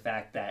time in the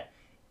fact that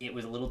it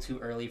was a little too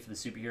early for the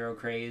superhero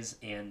craze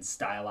and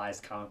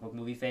stylized comic book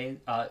movie phase,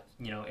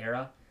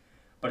 era,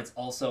 but it's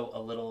also a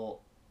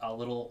little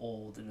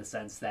old in the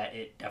sense that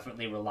it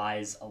definitely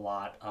relies a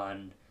lot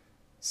on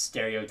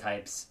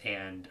stereotypes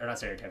or not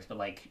stereotypes, but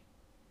like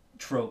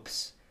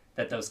tropes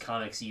that those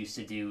comics used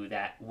to do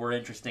that were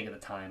interesting at the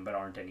time but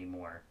aren't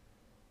anymore.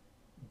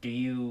 Do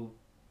you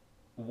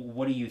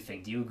What do you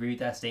think? Do you agree with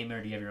that statement,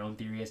 or do you have your own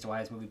theory as to why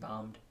this movie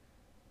bombed?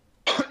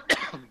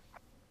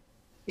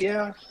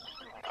 Yeah,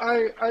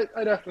 I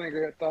definitely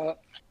agree with that.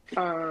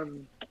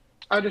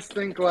 I just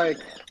think like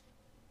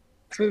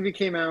this movie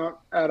came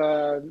out at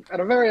a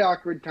very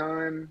awkward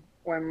time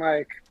when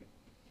like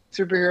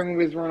superhero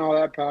movies weren't all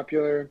that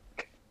popular.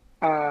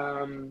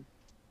 Um,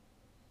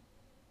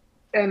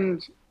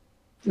 and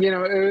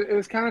it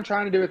was kind of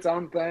trying to do its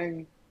own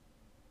thing,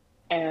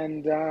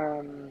 and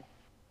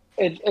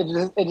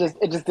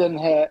it just didn't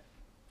hit.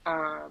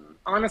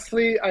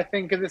 Honestly, I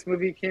think if this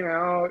movie came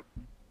out,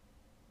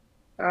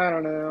 I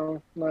don't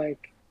know,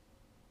 like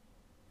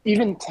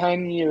even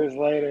 10 years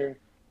later,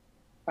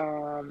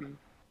 um,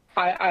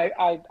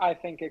 I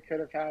think it could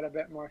have had a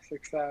bit more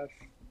success.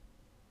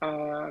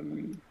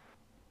 Um,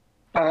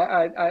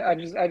 I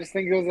just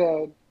think it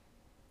was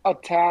a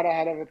tad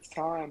ahead of its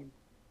time.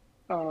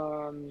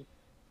 Um,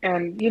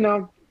 and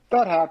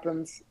that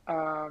happens.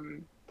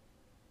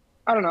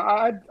 I don't know.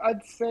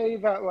 I'd say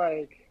that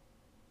like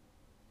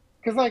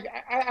because like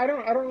I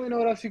don't really know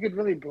what else you could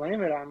really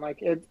blame it on. Like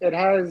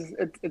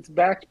it's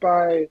backed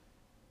by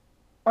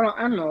I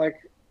don't know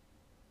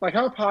like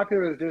how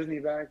popular was Disney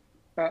back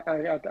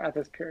at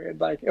this period?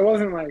 Like it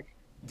wasn't like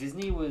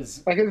Disney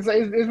was Like it was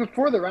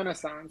before the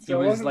Renaissance, it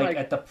so it was wasn't like like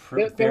at the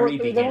were very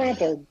they weren't at beginning.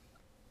 their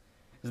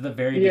It was the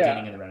very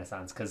beginning of yeah the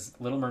Renaissance because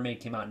Little Mermaid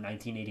came out in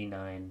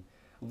 1989.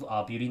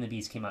 Beauty and the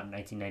Beast came out in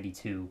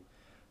 1992.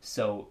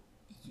 So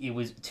it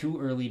was too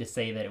early to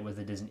say that it was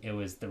it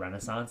was the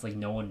Renaissance. Like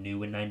no one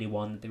knew in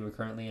 '91 that they were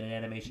currently in an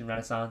animation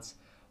Renaissance.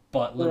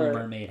 But Little right.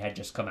 Mermaid had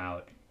just come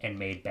out and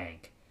made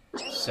bank,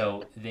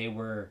 so they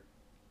were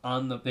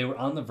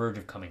on the verge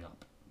of coming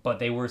up, but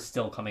they were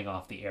still coming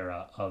off the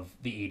era of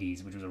the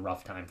 '80s, which was a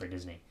rough time for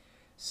Disney.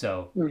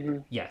 So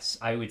Hmm. yes,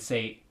 I would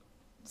say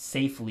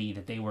safely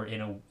that they were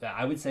in a.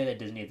 I would say that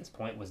Disney at this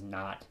point was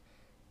not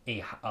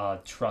a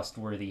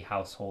trustworthy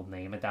household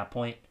name at that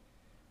point.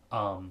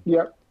 Um,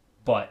 Yep.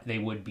 but they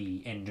would be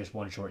in just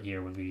one short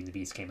year when Beauty and the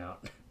Beast came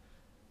out.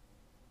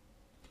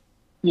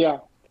 Yeah.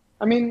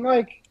 I mean,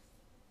 like,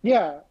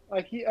 yeah,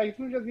 like I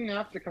think it doesn't even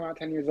have to come out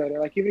 10 years later.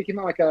 Like even if it came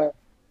out like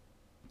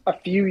a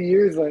few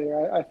years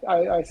later,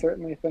 I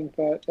certainly think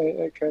that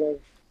it could have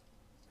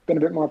been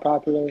a bit more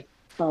popular.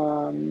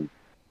 Um,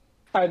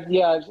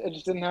 it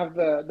just didn't have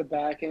the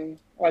backing,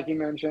 like you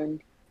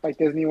mentioned. Like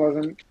Disney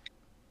wasn't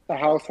a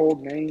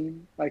household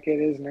name like it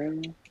is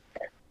now.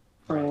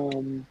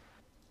 Right.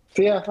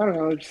 So yeah, I don't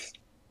know. It's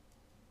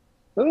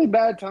really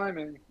bad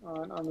timing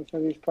on this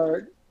movie's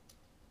part.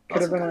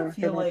 Could have Also, been kind of a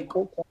could have feel been a like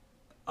cult.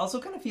 also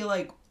kind of feel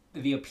like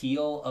the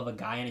appeal of a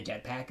guy in a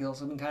jetpack has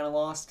also been kind of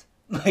lost.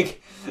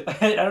 Like,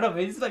 I don't know,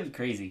 maybe this might be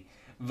crazy,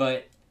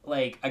 but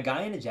like a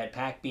guy in a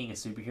jetpack being a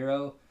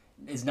superhero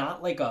is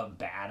not like a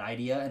bad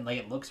idea, and like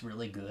it looks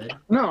really good.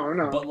 No,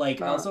 no, But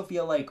like, I no. also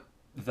feel like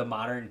the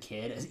modern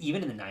kid,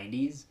 even in the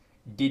 '90s,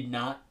 did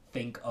not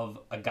think of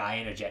a guy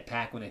in a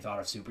jetpack when they thought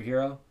of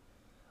superhero.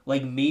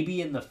 Like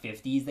maybe in the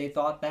 '50s they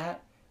thought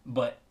that,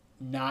 but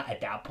not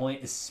at that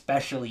point,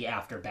 especially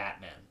after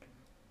Batman,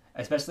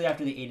 especially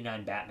after the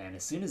 '89 Batman.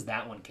 As soon as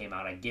that one came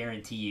out, I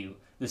guarantee you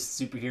the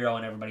superhero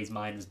in everybody's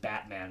mind was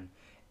Batman.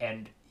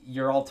 And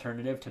your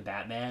alternative to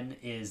Batman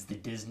is the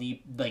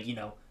Disney, like,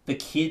 the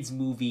kids'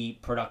 movie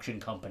production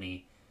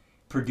company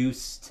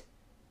produced,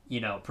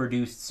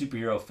 produced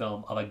superhero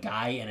film of a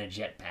guy in a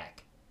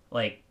jetpack.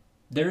 Like,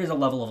 there is a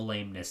level of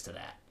lameness to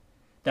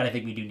that I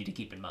think we do need to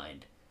keep in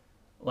mind.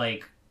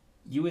 Like,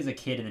 you as a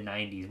kid in the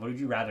 '90s, what would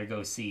you rather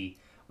go see?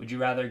 Would you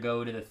rather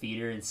go to the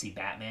theater and see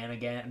Batman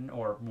again,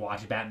 or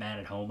watch Batman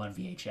at home on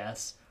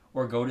VHS,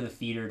 or go to the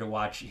theater to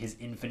watch his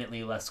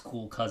infinitely less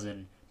cool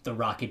cousin, the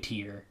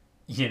Rocketeer?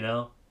 You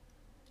know?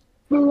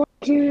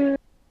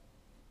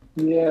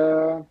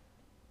 Yeah,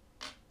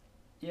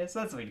 Yeah, so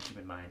that's something to keep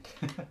in mind.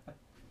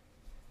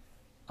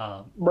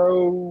 um,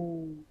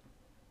 bro.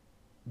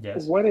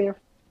 yes. What if?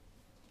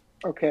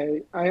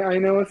 Okay, I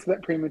know it's a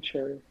bit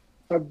premature,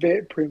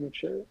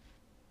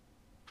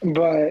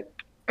 but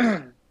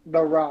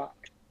The Rock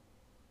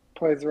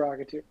plays the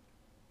Rocketeer.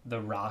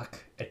 The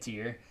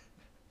Rocketeer.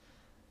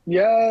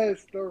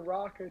 Yes, the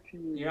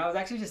I Rocketeer. was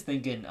actually just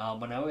thinking,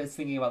 when I was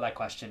thinking about that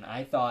question,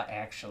 I thought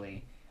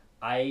actually,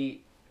 I,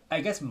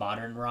 I guess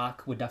modern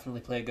rock would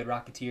definitely play a good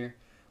Rocketeer,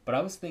 but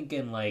I was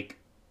thinking like,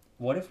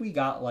 what if we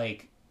got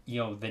like,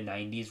 the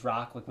 '90s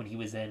rock, like when he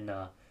was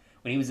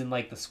in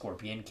like the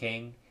Scorpion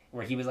King,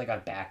 where he was like a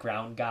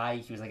background guy,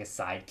 he was like a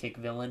sidekick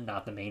villain,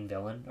 not the main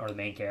villain or the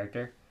main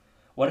character.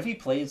 What if he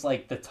plays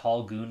like the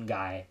tall goon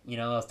guy? I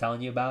was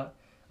telling you about,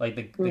 like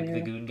the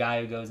Hmm. goon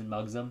guy who goes and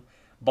mugs him,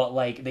 but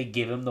like they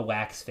give him the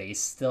wax face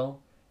still,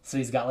 so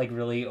he's got like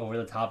really over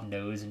the top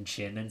nose and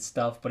chin and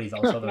stuff, but he's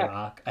also the That'd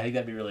Rock. I think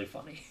that'd be really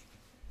funny.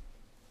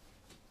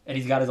 And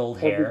he's got his old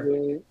be hair,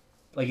 great.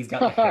 like he's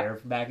got the That'd hair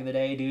from back in the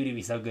day, dude. He'd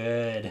be so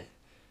good.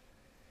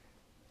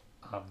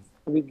 Um,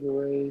 be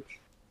great.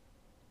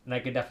 and I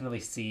could definitely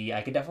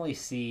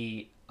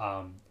see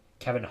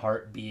Kevin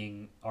Hart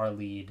being our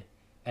lead,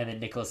 and then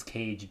Nicolas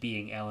Cage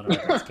being Alan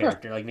Rickman's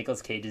character. Like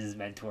Nicolas Cage is his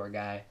mentor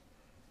guy.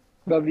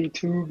 That'd be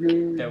too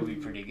That would good. be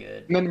pretty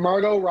good. And then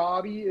Margot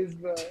Robbie is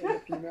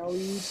the female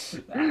lead.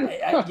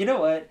 You know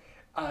what?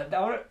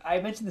 I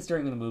mentioned this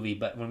during the movie,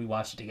 but when we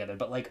watched it together,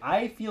 but like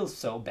I feel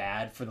so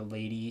bad for the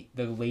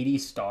lady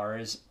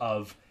stars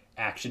of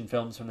action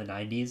films from the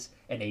 '90s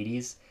and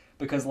 '80s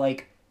because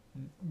like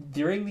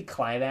during the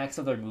climax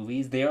of their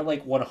movies, they are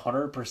like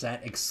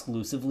 100%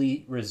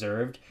 exclusively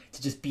reserved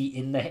to just be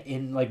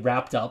in like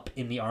wrapped up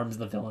in the arms of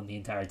the villain the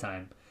entire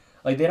time.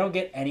 Like they don't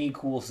get any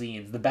cool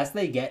scenes. The best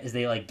they get is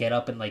they like get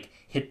up and like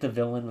hit the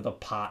villain with a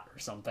pot or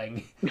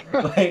something.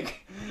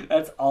 Like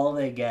that's all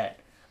they get.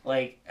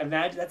 Like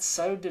imagine that's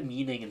so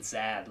demeaning and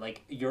sad.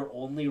 Like your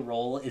only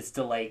role is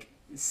to like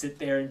sit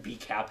there and be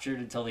captured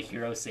until the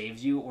hero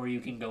saves you, or you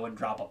can go and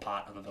drop a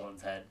pot on the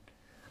villain's head.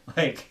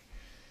 Like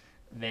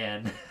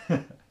man.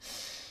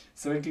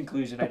 So in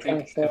conclusion, I That's kind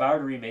of think sad. if I were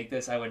to remake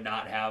this, I would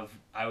not have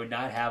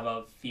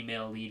a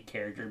female lead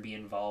character be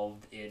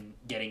involved in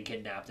getting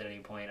kidnapped at any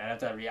point. I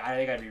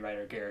think I'd rewrite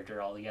her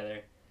character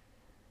altogether.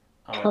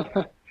 Um,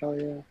 Hell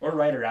yeah. or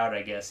write her out,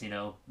 I guess.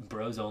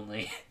 Bros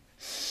only.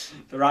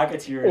 The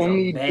Rocketeer is a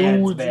Only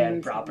man's dudes in man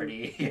this movie.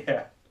 property.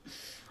 Yeah,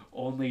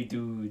 only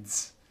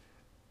dudes.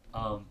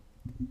 Um,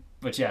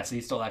 but yeah, so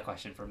you stole that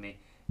question from me.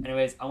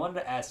 Anyways, I wanted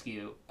to ask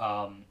you,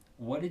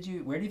 where do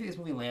you think this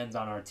movie lands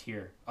on our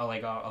tier?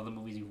 Like of the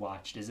movies you've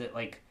watched? Is it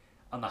like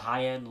on the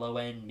high end, low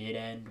end, mid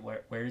end?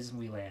 Where does this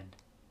movie land?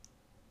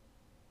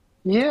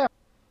 Yeah,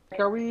 like,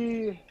 are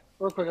we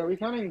real quick? Are we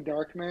counting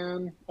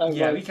Darkman as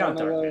Yeah, we like count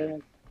one of Darkman.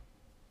 the?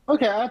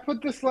 Okay, I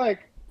put this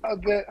like a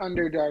bit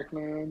under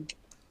Darkman.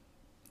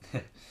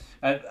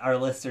 Our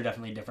lists are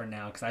definitely different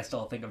now because I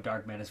still think of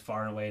Darkman as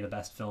far and away the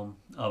best film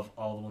of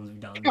all the ones we've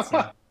done.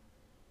 So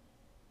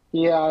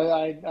Yeah,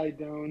 I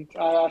don't.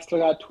 I still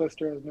got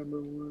Twister as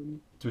number one.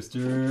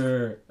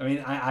 Twister. I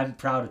mean, I'm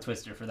proud of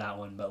Twister for that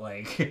one, but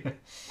like,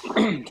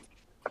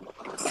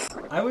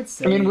 I would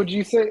I mean, say. would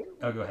you say?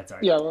 Oh, go ahead.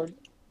 Sorry. Yeah, well,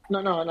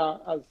 no, no,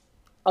 no.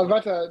 I was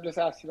about to just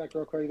ask you like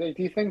real quick. Like,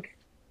 do you think?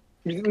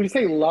 Would you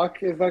say Luck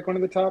is like one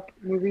of the top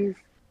movies?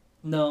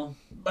 No,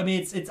 I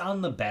mean it's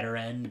on the better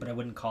end, but I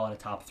wouldn't call it a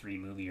top three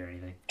movie or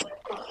anything.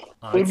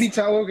 Would be It's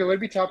top. Okay, would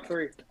be top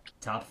three.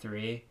 top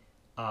three.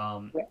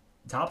 Um, Yeah.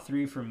 top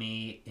three for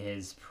me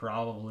is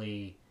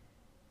probably.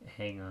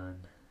 Hang on,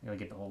 I gotta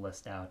get the whole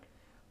list out.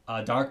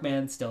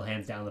 Darkman still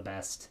hands down the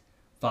best,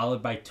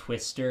 followed by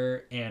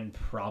Twister and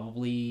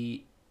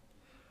probably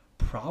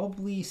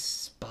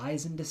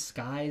Spies in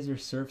Disguise or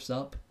Surfs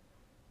Up.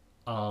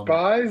 Um,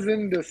 Spies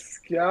in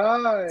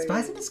Spies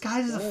Disguise. in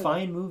Disguise is a Oh.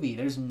 fine movie.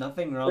 There's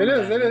nothing wrong It with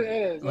is. that It is. It movie.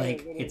 is. It is.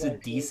 Like It is it's a actually.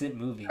 decent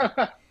movie.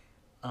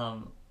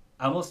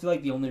 I almost feel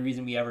like the only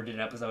reason we ever did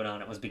an episode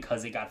on it was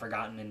because it got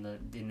forgotten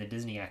in the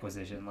Disney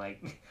acquisition.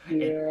 Like, it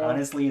Yeah.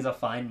 honestly is a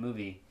fine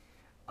movie.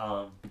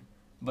 Um,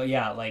 but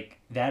yeah, like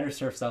that or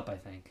Surfs Up, I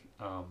think,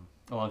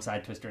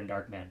 alongside Twister and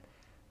Darkman,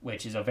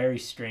 which is a very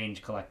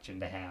strange collection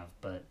to have.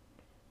 But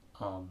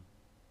um,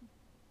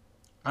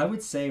 I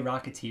would say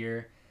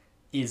Rocketeer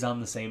is on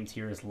the same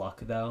tier as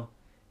Luck, though.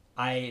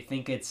 I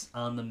think it's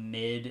on the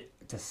mid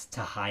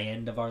to high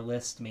end of our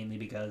list, mainly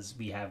because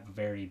we have a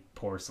very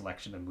poor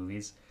selection of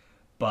movies.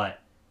 But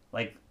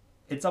like,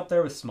 it's up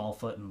there with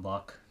Smallfoot and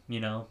Luck, you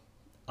know.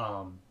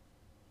 Um,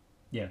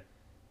 yeah,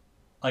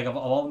 like of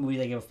all the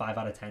movies I give a 5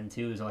 out of 10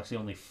 to, there's actually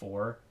only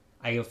four.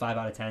 I give a 5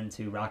 out of 10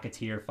 to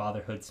Rocketeer,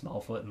 Fatherhood,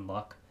 Smallfoot, and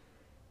Luck.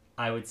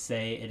 I would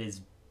say it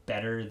is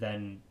better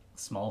than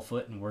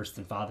Smallfoot and worse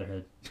than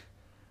Fatherhood.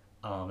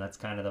 That's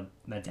kind of the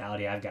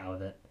mentality I've got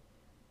with it.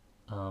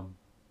 Um,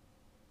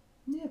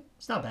 yeah,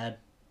 it's not bad.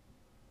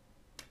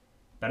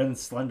 Better than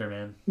Slender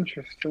Man.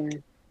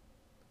 Interesting.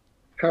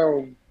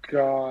 Oh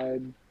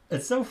God.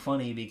 It's so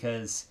funny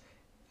because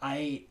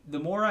the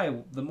more I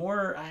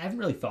haven't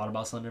really thought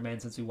about Slender Man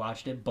since we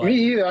watched it, Me but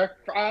either.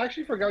 I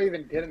actually forgot we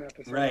even did an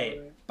episode on right.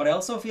 it. But I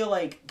also feel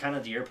like kind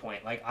of to your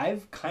point, like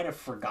I've kind of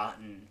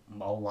forgotten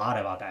a lot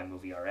about that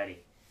movie already.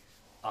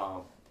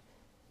 Um,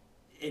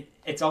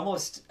 it's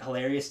almost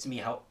hilarious to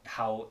me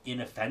how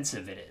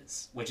inoffensive it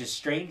is, which is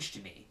strange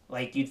to me.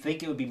 Like you'd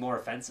think it would be more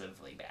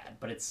offensively bad,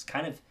 but it's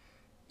kind of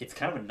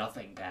a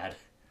nothing bad,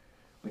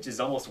 which is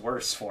almost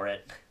worse for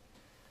it.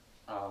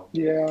 Um,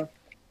 Yeah.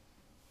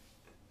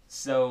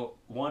 so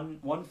one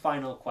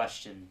final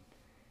question: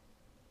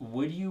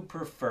 would you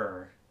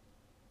prefer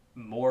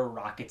more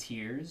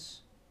Rocketeers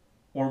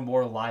or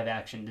more live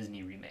action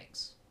Disney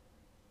remakes?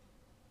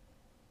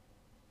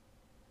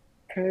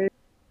 Okay.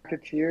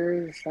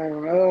 Rocketeers. I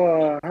don't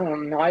know. I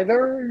don't know.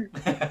 Neither.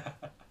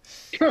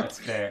 That's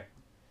fair.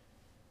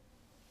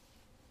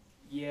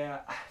 Yeah,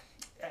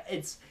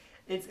 it's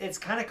it's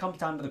kind of comes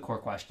down to the core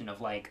question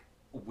of like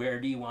where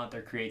do you want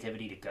their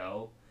creativity to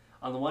go?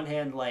 On the one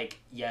hand, like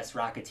yes,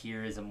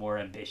 Rocketeer is a more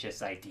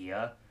ambitious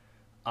idea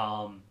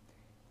um,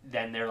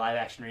 than their live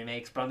action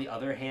remakes, but on the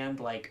other hand,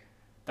 like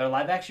their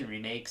live action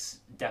remakes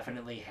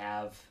definitely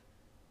have.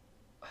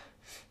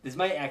 This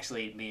might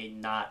actually be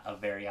not a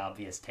very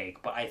obvious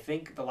take, but I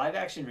think the live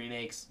action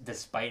remakes,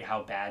 despite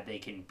how bad they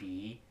can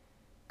be,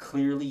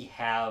 clearly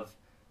have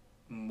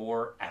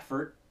more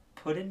effort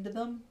put into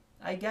them.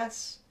 I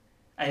guess.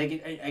 I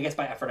guess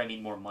by effort I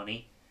mean more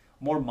money.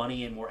 More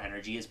money and more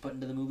energy is put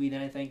into the movie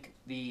than I think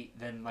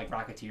than like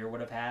Rocketeer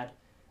would have had.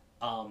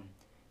 Um,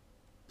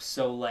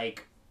 so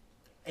like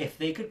if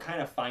they could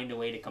kind of find a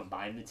way to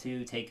combine the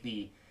two, take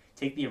the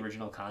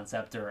original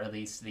concept or at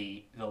least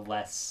the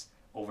less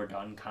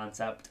overdone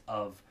concept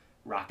of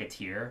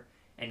Rocketeer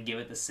and give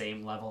it the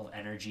same level of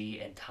energy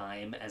and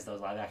time as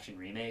those live action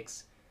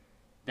remakes,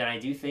 then I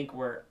do think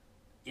we're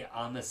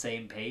on the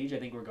same page. I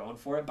think we're going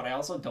for it, but I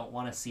also don't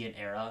want to see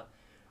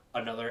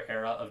another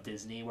era of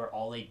Disney where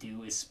all they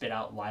do is spit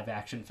out live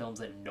action films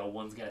that no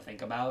one's gonna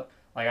think about.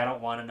 Like I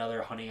don't want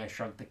another Honey I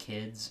Shrunk the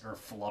Kids or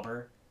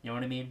Flubber. You know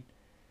what I mean?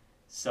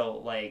 So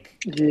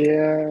like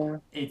Yeah.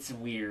 it's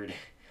weird.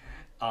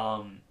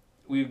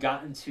 We've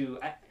gotten to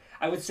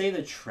I would say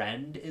the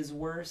trend is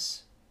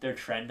worse. Their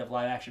trend of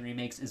live action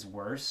remakes is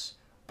worse,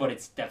 but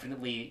it's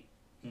definitely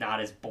not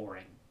as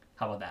boring.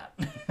 How about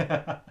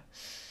that?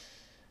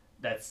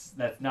 That's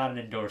not an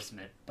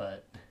endorsement,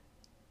 but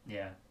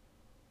yeah.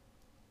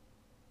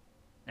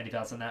 Any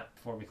thoughts on that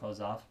before we close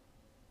off?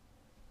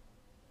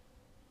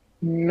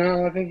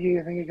 No, I think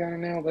you kind of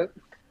nailed it.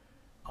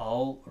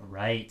 All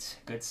right,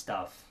 good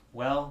stuff.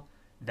 Well,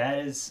 that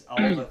is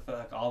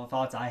all the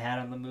thoughts I had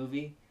on the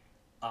movie.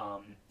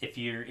 If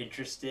you're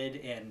interested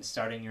in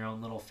starting your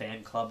own little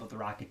fan club of the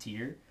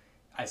Rocketeer,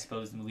 I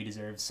suppose the movie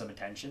deserves some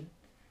attention.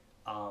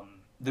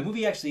 The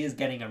movie actually is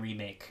getting a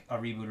remake, a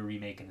reboot or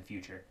remake in the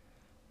future.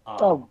 Um,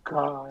 Oh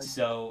God.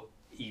 so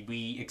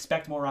we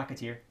expect more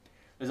Rocketeer.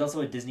 There's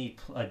also a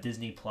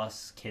Disney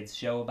Plus kids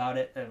show about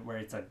it where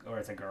it's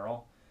a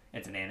girl.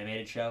 It's an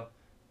animated show.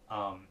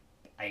 Um,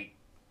 I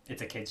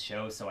it's a kids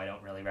show, so I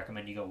don't really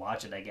recommend you go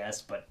watch it. I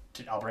guess, but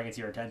I'll bring it to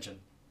your attention.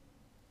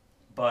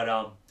 But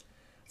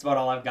that's about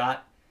all I've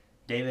got.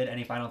 David,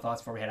 any final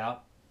thoughts before we head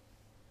out?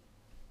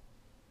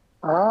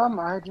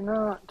 I do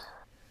not.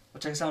 Well,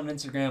 check us out on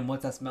Instagram.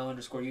 What's that smell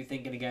underscore you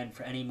thinking again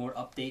for any more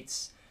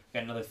updates. We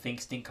got another Think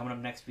Stink coming up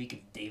next week.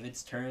 It's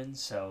David's turn,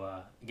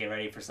 so get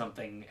ready for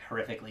something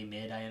horrifically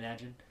mid, I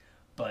imagine.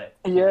 But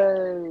Yay.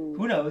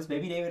 who knows?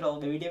 Maybe David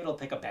will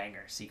pick a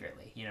banger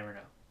secretly. You never know.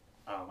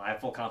 I have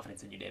full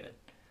confidence in you, David.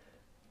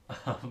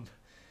 Um,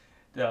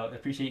 so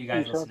appreciate you We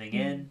guys shall listening see.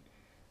 in.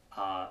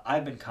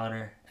 I've been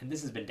Connor, and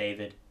this has been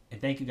David. And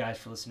thank you guys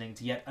for listening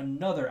to yet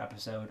another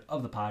episode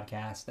of the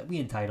podcast that we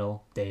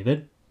entitle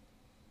David.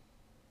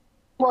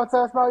 What's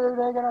that smell you're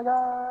thinking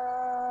again?